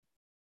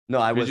 No,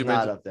 I Did was you not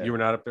mention- up there. You were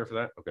not up there for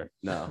that? Okay.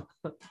 No.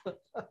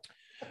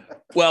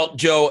 Well,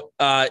 Joe,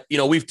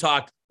 we've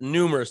talked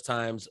numerous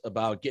times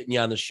about getting you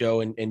on the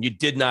show, and you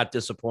did not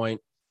disappoint.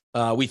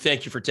 We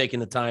thank you for taking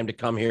the time to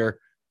come here,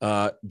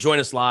 join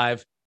us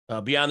live,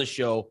 be on the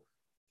show,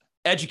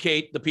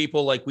 educate the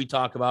people like we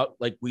talk about,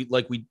 like we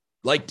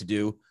like to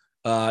do,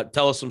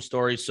 tell us some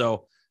stories.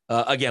 So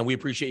again, we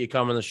appreciate you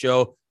coming on the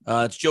show.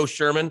 It's Joe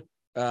Sherman,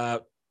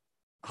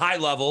 high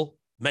level,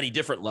 many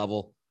different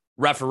level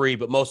referee,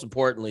 but most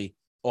importantly,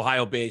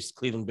 Ohio-based,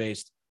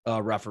 Cleveland-based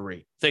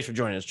referee. Thanks for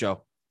joining us,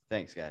 Joe.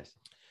 Thanks, guys.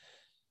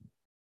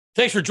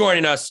 Thanks for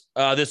joining us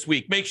this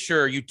week. Make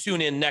sure you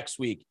tune in next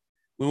week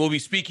when we'll be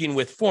speaking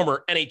with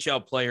former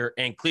NHL player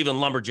and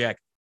Cleveland Lumberjack,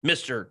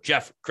 Mr.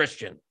 Jeff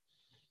Christian.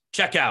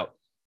 Check out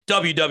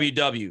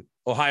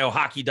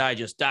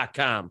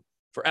www.ohiohockeydigest.com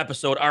for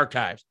episode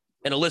archives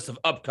and a list of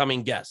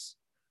upcoming guests.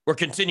 We're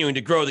continuing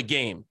to grow the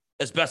game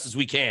as best as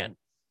we can.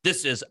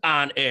 This is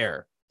On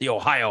Air, the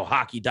Ohio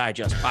Hockey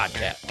Digest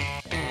podcast.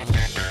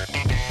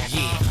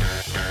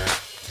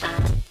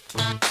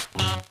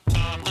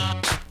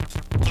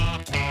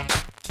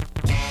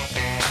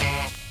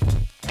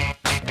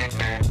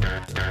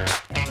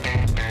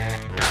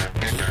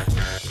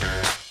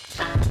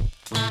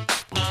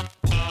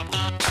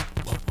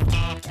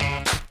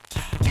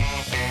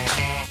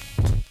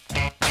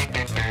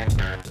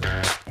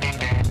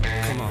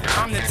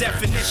 I'm the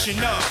definition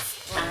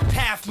of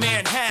half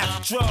man,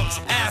 half drugs,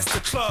 ass the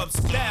clubs,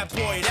 bad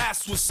boy,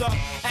 that's what's up.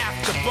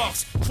 After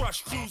bucks,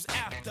 crush crews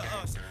after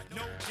us.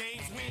 No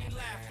games, we ain't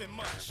laughing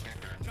much.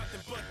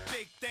 Nothing but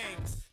big things.